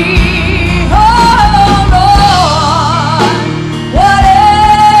me. Oh, Lord,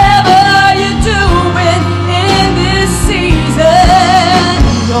 whatever you're doing in this season,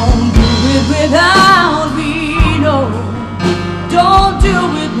 don't do it without me. No, don't do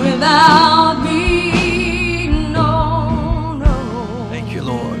it without me. No, no. Thank you,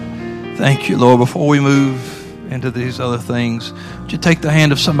 Lord. Thank you, Lord. Before we move into these other things, would you take the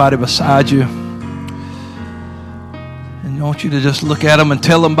hand of somebody beside you? And I want you to just look at them and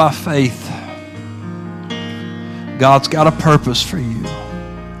tell them by faith, God's got a purpose for you.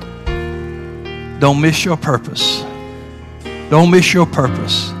 Don't miss your purpose. Don't miss your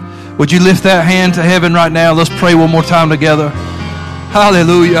purpose. Would you lift that hand to heaven right now? Let's pray one more time together.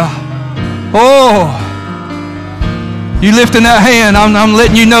 Hallelujah. Oh, you lifting that hand, I'm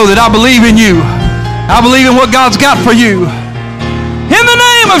letting you know that I believe in you. I believe in what God's got for you. In the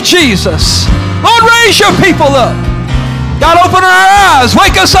name of Jesus, Lord, raise your people up. God, open our eyes.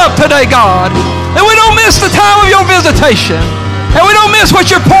 Wake us up today, God, that we don't miss the time of your visitation. And we don't miss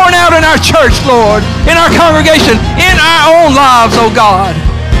what you're pouring out in our church, Lord, in our congregation, in our own lives, oh God.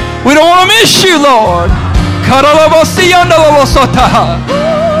 We don't want to miss you, Lord. Hallelujah.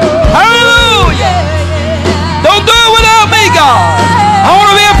 Don't do it without me, God. I want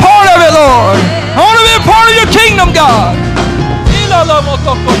to be a part of it, Lord. I want to be a part of your kingdom, God.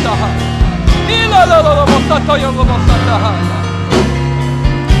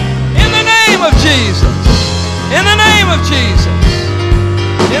 In the name of Jesus. In the name of Jesus.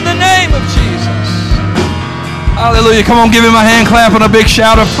 In the name of Jesus. Hallelujah. Come on, give him a hand clap and a big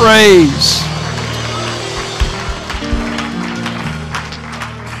shout of praise.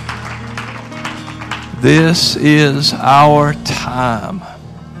 This is our time.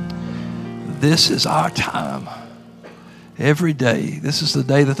 This is our time. Every day. This is the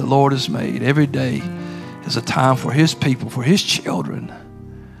day that the Lord has made. Every day is a time for his people, for his children,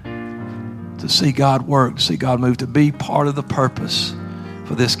 to see God work, to see God move, to be part of the purpose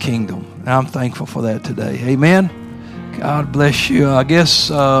for this kingdom. And I'm thankful for that today. Amen. God bless you. I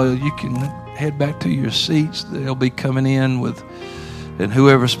guess you can head back to your seats. They'll be coming in with, and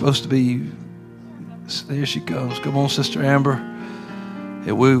whoever's supposed to be, there she comes. Come on, Sister Amber.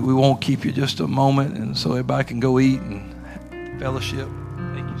 And we won't keep you just a moment, and so everybody can go eat and fellowship.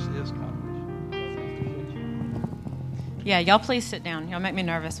 Thank you, sis. God bless you. Yeah, y'all please sit down. Y'all make me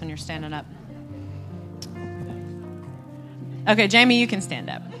nervous when you're standing up. Okay, Jamie, you can stand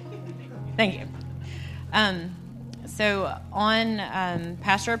up. Thank you. So on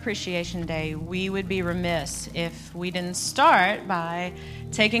Pastor Appreciation Day, we would be remiss if we didn't start by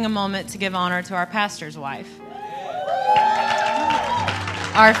taking a moment to give honor to our pastor's wife.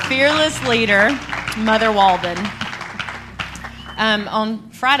 Our fearless leader, Mother Walden.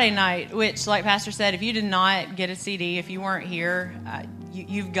 On Friday night, which, like Pastor said, if you did not get a CD, if you weren't here,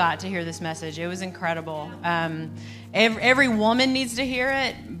 you've got to hear this message. It was incredible. Every woman needs to hear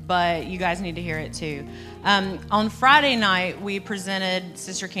it, but you guys need to hear it too. On Friday night, we presented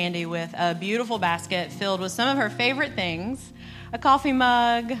Sister Candy with a beautiful basket filled with some of her favorite things, a coffee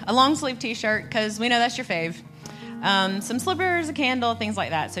mug, a long-sleeve T-shirt, because we know that's your fave, some slippers, a candle, things like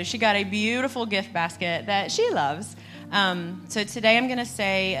that. So she got a beautiful gift basket that she loves. So today I'm going to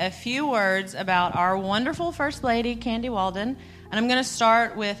say a few words about our wonderful First Lady, Candy Walden, and I'm going to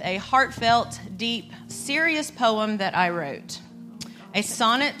start with a heartfelt, deep, serious poem that I wrote. A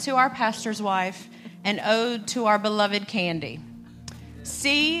sonnet to our pastor's wife, an ode to our beloved Candy.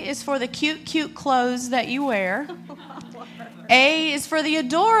 C is for the cute, cute clothes that you wear. A is for the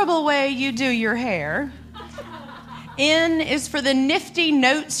adorable way you do your hair. N is for the nifty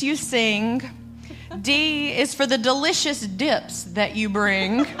notes you sing. D is for the delicious dips that you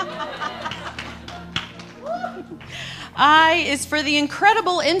bring. I is for the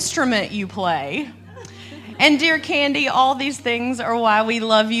incredible instrument you play. And dear Candy, all these things are why we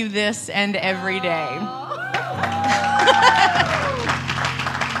love you this and every day.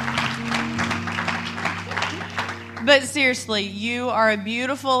 But seriously, you are a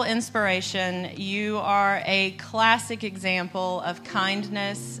beautiful inspiration. You are a classic example of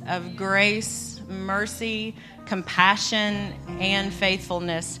kindness, of grace, mercy, compassion, and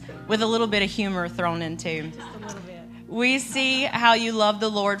faithfulness, with a little bit of humor thrown in too. Just a little bit. We see how you love the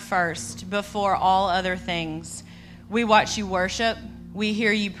Lord first, before all other things. We watch you worship. We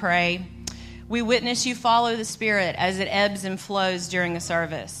hear you pray. We witness you follow the Spirit as it ebbs and flows during a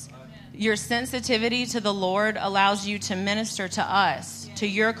service. Your sensitivity to the Lord allows you to minister to us, to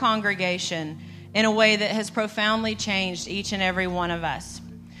your congregation, in a way that has profoundly changed each and every one of us.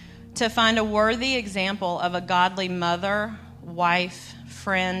 To find a worthy example of a godly mother, wife,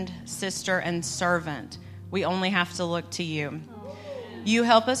 friend, sister, and servant, we only have to look to you. You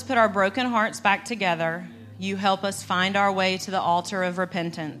help us put our broken hearts back together. You help us find our way to the altar of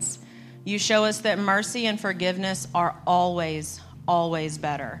repentance. You show us that mercy and forgiveness are always, always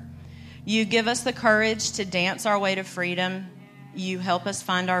better. You give us the courage to dance our way to freedom. You help us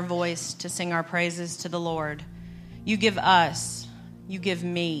find our voice to sing our praises to the Lord. You give us, you give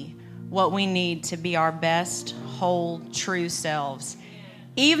me, what we need to be our best, whole, true selves.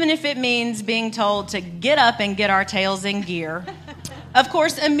 even if it means being told to get up and get our tails in gear. Of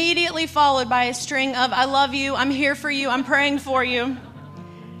course, immediately followed by a string of, I love you, I'm here for you, I'm praying for you.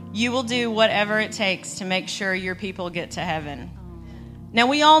 You will do whatever it takes to make sure your people get to heaven. Now,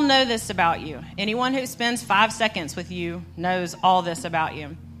 we all know this about you. Anyone who spends 5 seconds with you knows all this about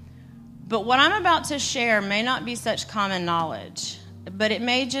you. But what I'm about to share may not be such common knowledge, but it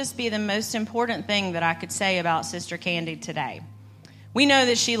may just be the most important thing that I could say about Sister Candy today. We know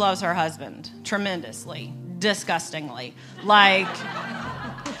that she loves her husband tremendously, disgustingly, like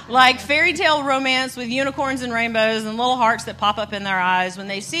fairy tale romance with unicorns and rainbows and little hearts that pop up in their eyes when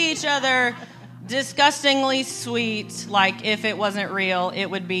they see each other. Disgustingly sweet, like if it wasn't real, it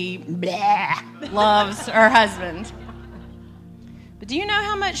would be bleh, loves her husband. But do you know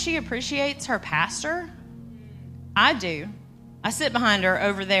how much she appreciates her pastor? I do. I sit behind her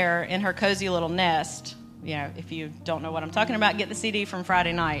over there in her cozy little nest. You know, if you don't know what I'm talking about, get the CD from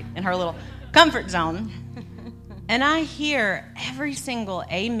Friday night in her little comfort zone. And I hear every single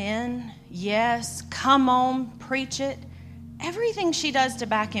amen, yes, come on, preach it, everything she does to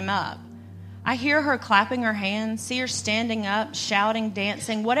back him up. I hear her clapping her hands, see her standing up, shouting,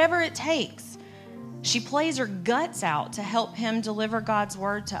 dancing, whatever it takes. She plays her guts out to help him deliver God's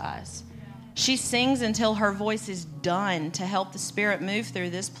word to us. She sings until her voice is done to help the Spirit move through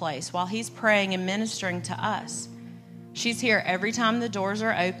this place while he's praying and ministering to us. She's here every time the doors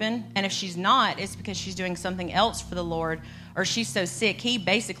are open, and if she's not, it's because she's doing something else for the Lord, or she's so sick, he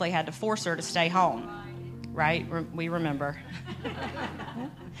basically had to force her to stay home. Right? We remember.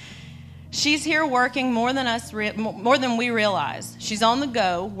 She's here working more than we realize. She's on the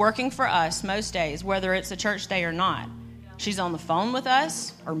go, working for us most days, whether it's a church day or not. She's on the phone with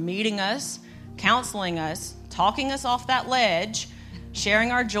us, or meeting us, counseling us, talking us off that ledge,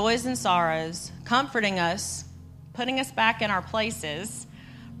 sharing our joys and sorrows, comforting us, putting us back in our places,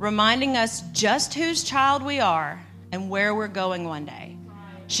 reminding us just whose child we are and where we're going one day.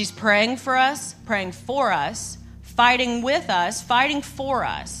 She's praying for us, praying for us, fighting with us, fighting for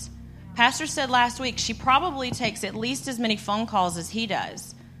us. Pastor said last week she probably takes at least as many phone calls as he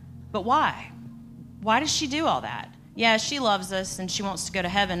does. But why? Why does she do all that? Yeah, she loves us and she wants to go to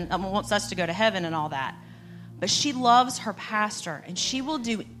heaven, wants us to go to heaven and all that. But she loves her pastor, and she will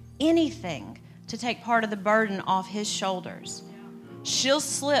do anything to take part of the burden off his shoulders. She'll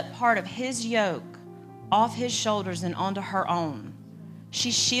slip part of his yoke off his shoulders and onto her own.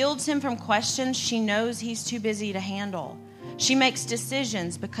 She shields him from questions she knows he's too busy to handle. She makes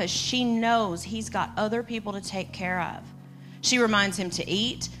decisions because she knows he's got other people to take care of. She reminds him to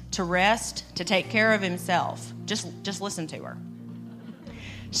eat, to rest, to take care of himself. Just listen to her.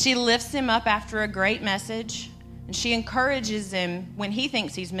 She lifts him up after a great message, and she encourages him when he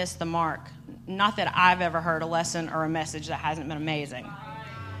thinks he's missed the mark. Not that I've ever heard a lesson or a message that hasn't been amazing.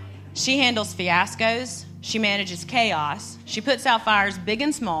 She handles fiascos. She manages chaos. She puts out fires big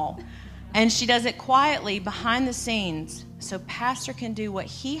and small, and she does it quietly behind the scenes so Pastor can do what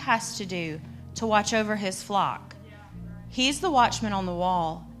he has to do to watch over his flock. He's the watchman on the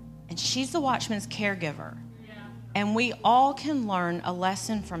wall, and she's the watchman's caregiver. And we all can learn a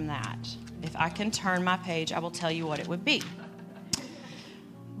lesson from that. If I can turn my page, I will tell you what it would be.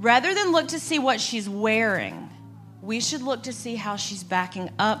 Rather than look to see what she's wearing, we should look to see how she's backing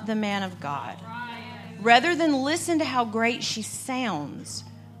up the man of God. Rather than listen to how great she sounds,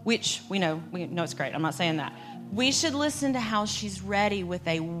 which we know it's great, I'm not saying that. We should listen to how she's ready with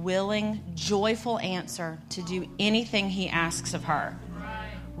a willing, joyful answer to do anything he asks of her.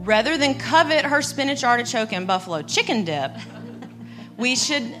 Rather than covet her spinach artichoke and buffalo chicken dip, we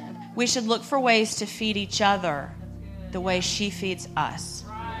should look for ways to feed each other the way she feeds us.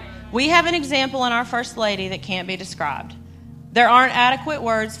 We have an example in our First Lady that can't be described. There aren't adequate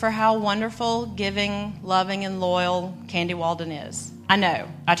words for how wonderful, giving, loving, and loyal Candy Walden is. I know.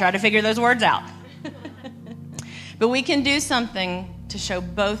 I tried to figure those words out. But we can do something to show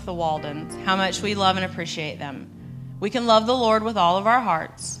both the Waldens how much we love and appreciate them. We can love the Lord with all of our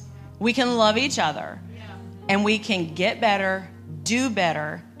hearts. We can love each other. And we can get better, do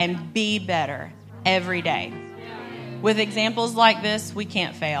better, and be better every day. With examples like this, we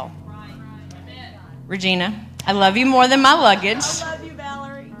can't fail. Regina, I love you more than my luggage. I love you,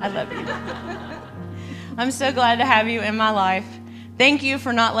 Valerie. I love you. I'm so glad to have you in my life. Thank you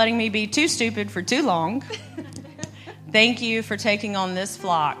for not letting me be too stupid for too long. Thank you for taking on this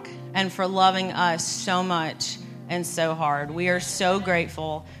flock and for loving us so much and so hard. We are so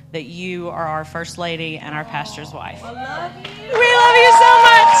grateful that you are our First Lady and our pastor's wife. I love you. We love you so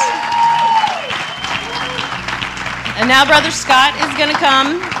much. And now Brother Scott is going to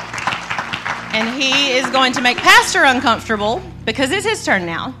come And he is going to make Pastor uncomfortable because it's his turn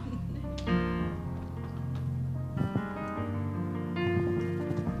now.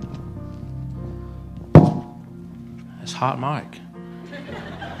 It's hot mic.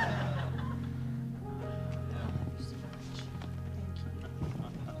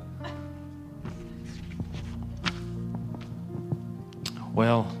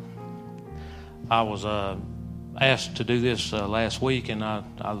 Well, I was asked to do this last week, and I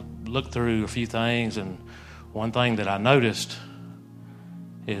looked through a few things, and one thing that I noticed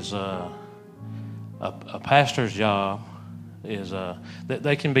is a pastor's job is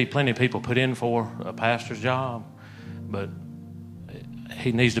there can be plenty of people put in for a pastor's job, but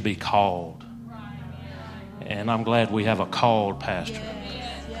he needs to be called. And I'm glad we have a called pastor.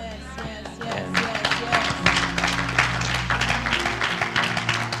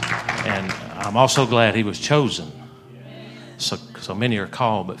 And I'm also glad he was chosen. So many are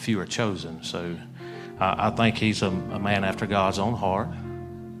called, but few are chosen. So I think he's a man after God's own heart.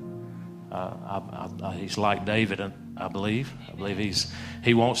 He's like David, I believe. I believe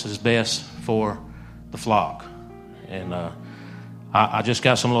he wants his best for the flock. And I just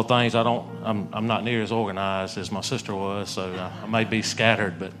got some little things. I'm not near as organized as my sister was, so I may be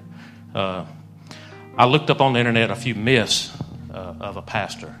scattered. But I looked up on the internet a few myths of a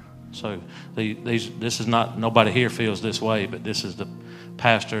pastor. So this is not, nobody here feels this way, but this is the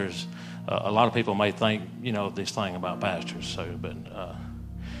pastors. A lot of people may think, this thing about pastors. But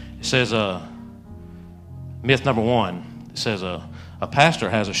it says, myth number one, it says a pastor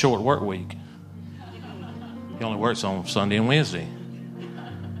has a short work week. He only works on Sunday and Wednesday.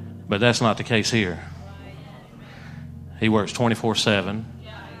 But that's not the case here. He works 24/7.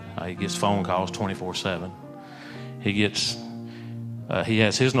 He gets phone calls 24/7. He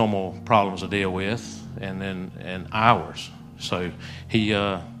has his normal problems to deal with, and hours. So he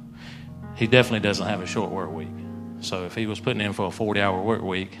definitely doesn't have a short work week. So if he was putting in for a 40-hour work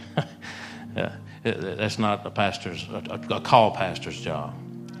week, that's not a call pastor's job.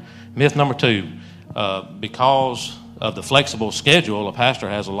 Myth number two, because of the flexible schedule, a pastor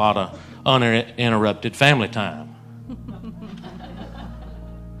has a lot of uninterrupted family time.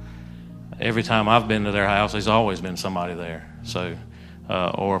 Every time I've been to their house, there's always been somebody there. So.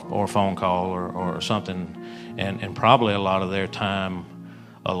 Or a phone call or something, and probably a lot of their time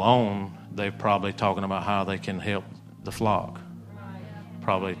alone, they're probably talking about how they can help the flock.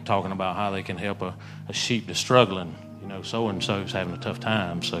 Probably talking about how they can help a sheep that's struggling. So-and-so's having a tough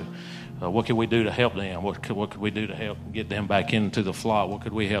time. So what can we do to help them? What could we do to help get them back into the flock? What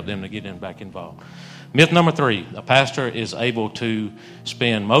could we help them to get them back involved? Myth number three, a pastor is able to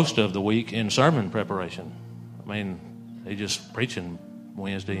spend most of the week in sermon preparation. They just preaching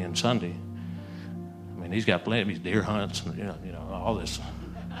Wednesday and Sunday. He's got plenty of these deer hunts and all this.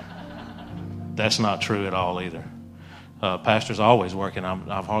 That's not true at all either. Pastor's always working.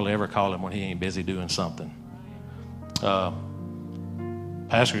 I've hardly ever called him when he ain't busy doing something.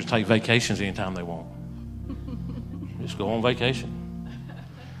 Pastors take vacations anytime they want. Just go on vacation.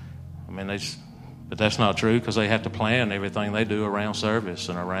 But that's not true, because they have to plan everything they do around service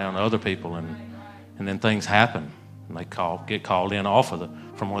and around other people, and then things happen. And they get called in off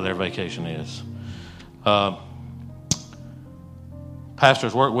from where their vacation is.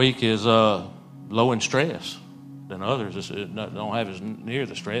 Pastor's work week is low in stress than others. It don't have as near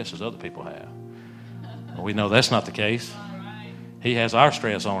the stress as other people have. We know that's not the case. He has our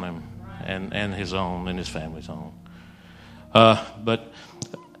stress on him, and his own, and his family's own. But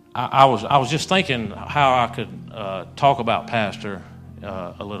I was just thinking how I could talk about pastor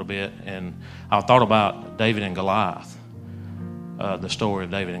a little bit, and I thought about David and Goliath, the story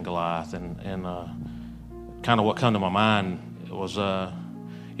of David and Goliath, and kind of what come to my mind was,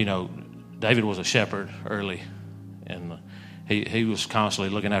 David was a shepherd early, and he was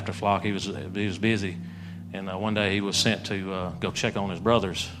constantly looking after flock. He was busy, and one day he was sent to go check on his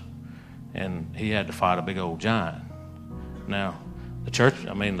brothers, and he had to fight a big old giant. Now,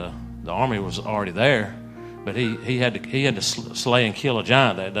 the army was already there. But he had to slay and kill a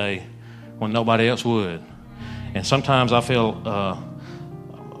giant that day when nobody else would. And sometimes I feel,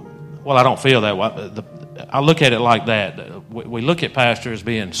 I don't feel that way. I look at it like that. We look at pastor as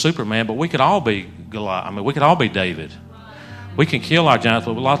being Superman, but we could all be Goliath. We could all be David. We can kill our giants,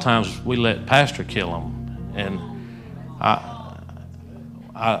 but a lot of times we let pastor kill them. And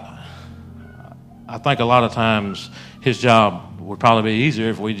I think a lot of times his job would probably be easier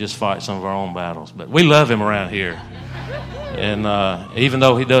if we just fight some of our own battles. But we love him around here. And even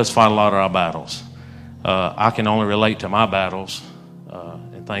though he does fight a lot of our battles, I can only relate to my battles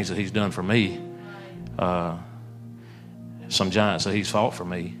and things that he's done for me. Some giants that he's fought for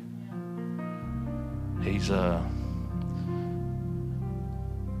me. he's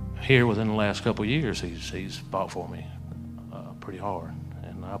here within the last couple of years. He's fought for me pretty hard,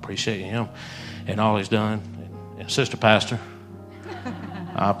 and I appreciate him and all he's done. And Sister Pastor,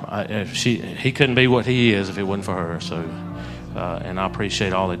 he couldn't be what he is if it wasn't for her. So, and I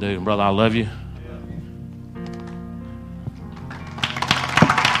appreciate all they do. And brother, I love you.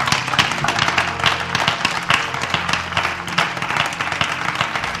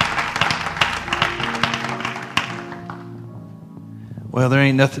 Well, there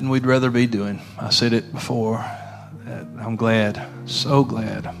ain't nothing we'd rather be doing. I said it before. I'm glad, so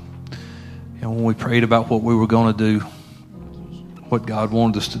glad. And when we prayed about what we were going to do, what God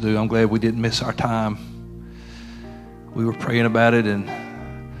wanted us to do, I'm glad we didn't miss our time. We were praying about it, and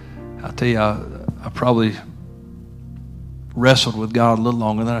I'll tell you, I probably wrestled with God a little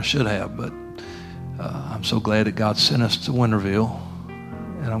longer than I should have, but I'm so glad that God sent us to Winterville,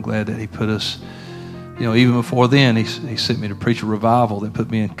 and I'm glad that He put us. You know, even before then, he sent me to preach a revival that put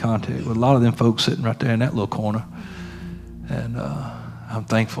me in contact with a lot of them folks sitting right there in that little corner. And I'm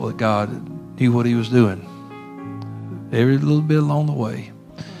thankful that God knew what He was doing every little bit along the way.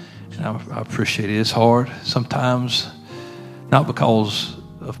 And I appreciate it. It's hard sometimes, not because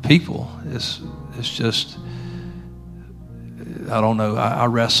of people. It's just, I don't know. I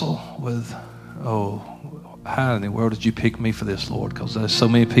wrestle with, how in the world did you pick me for this, Lord? Because there's so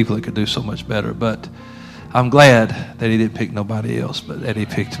many people that could do so much better. But I'm glad that He didn't pick nobody else, but that He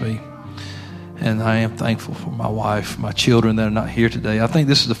picked me. And I am thankful for my wife, my children that are not here today. I think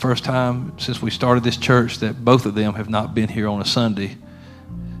this is the first time since we started this church that both of them have not been here on a Sunday.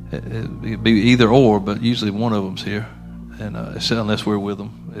 It'd be either or, but usually one of them's here, and unless we're with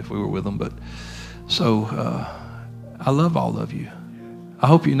them, if we were with them. But so I love all of you. I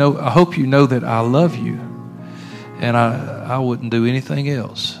hope you know that I love you. And I wouldn't do anything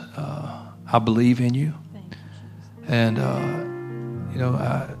else. I believe in you. And,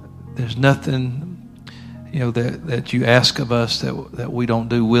 there's nothing, that you ask of us that we don't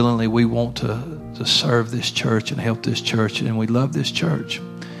do willingly. We want to serve this church and help this church. And we love this church.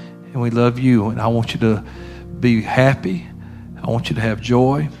 And we love you. And I want you to be happy. I want you to have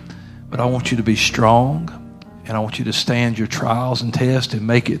joy. But I want you to be strong. And I want you to stand your trials and tests and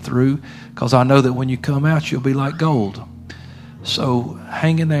make it through, because I know that when you come out, you'll be like gold. So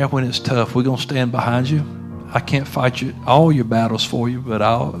hang in there when it's tough. We're going to stand behind you. I can't fight all your battles for you, but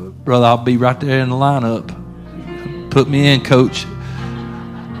I'll be right there in the lineup. Put me in, Coach.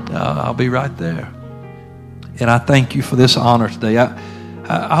 I'll be right there. And I thank you for this honor today.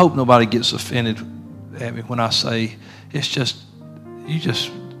 I hope nobody gets offended at me when I say this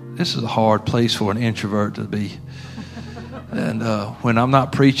is a hard place for an introvert to be. And when I'm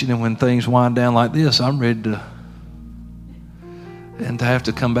not preaching and when things wind down like this, I'm ready to have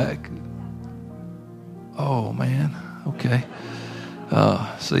to come back. Oh, man. Okay.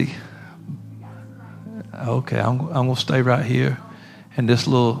 See. Okay, I'm going to stay right here. And this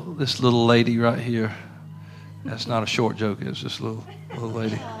little lady right here, that's not a short joke. It's just a little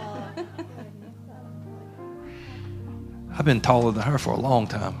lady. I've been taller than her for a long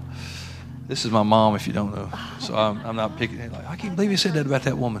time. This is my mom, if you don't know. So I'm not picking it. Like, I can't believe you said that about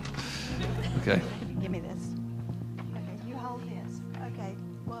that woman. Okay. Give me this. Okay, you hold this. Okay.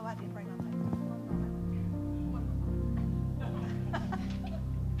 Well, I didn't bring my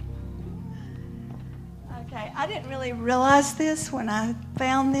Okay, I didn't really realize this when I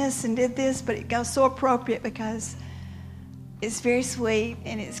found this and did this, but it goes so appropriate because it's very sweet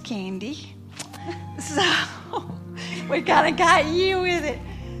and it's candy. So we kind of got you with it.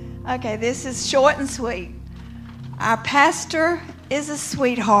 Okay, this is short and sweet. Our pastor is a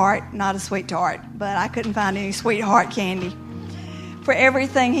sweetheart, not a sweet tart, but I couldn't find any sweetheart candy for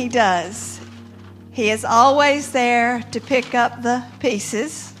everything he does. He is always there to pick up the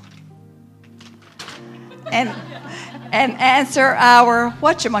pieces and answer our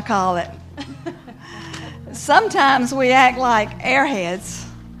whatchamacallit. Sometimes we act like airheads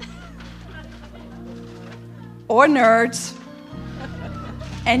or nerds.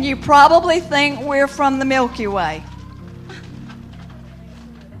 And you probably think we're from the Milky Way.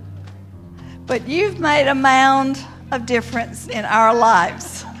 But you've made a mound of difference in our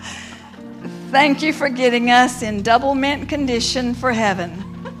lives. Thank you for getting us in double mint condition for heaven.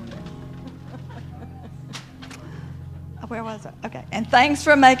 Where was it? Okay. And thanks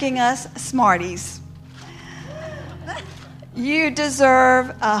for making us smarties. You deserve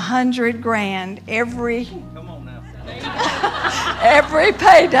 $100,000 every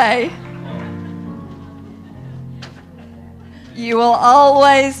payday. You will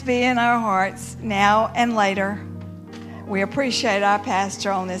always be in our hearts now and later. we appreciate our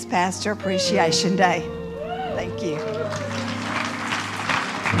pastor on this Pastor Appreciation Day. Thank you.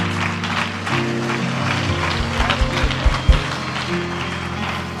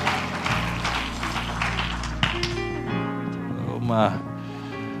 Oh my.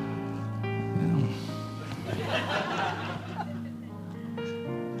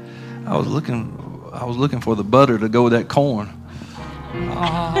 I was looking for the butter to go with that corn.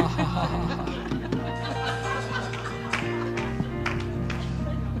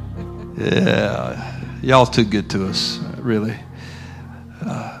 Yeah, y'all too good to us, really.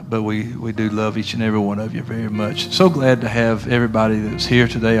 But we do love each and every one of you very much. So glad to have everybody that's here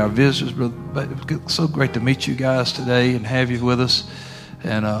today, our visitors. So great to meet you guys today and have you with us.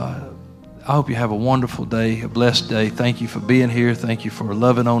 And I hope you have a wonderful day, a blessed day. Thank you for being here. Thank you for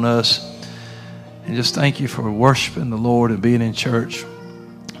loving on us. And just thank you for worshiping the Lord and being in church.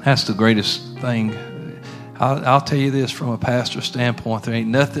 That's the greatest thing. I'll tell you this from a pastor's standpoint. There ain't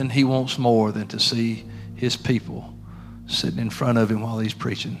nothing he wants more than to see his people sitting in front of him while he's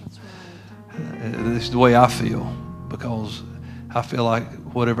preaching. This is the way I feel, because I feel like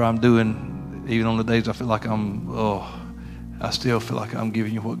whatever I'm doing, even on the days I feel like I still feel like I'm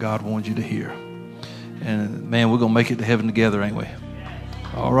giving you what God wants you to hear. And man, we're going to make it to heaven together, ain't we?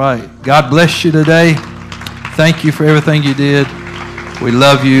 All right. God bless you today. Thank you for everything you did. We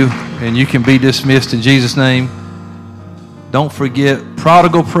love you, and you can be dismissed in Jesus' name. Don't forget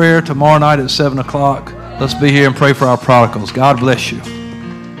prodigal prayer tomorrow night at 7 o'clock. Let's be here and pray for our prodigals. God bless you.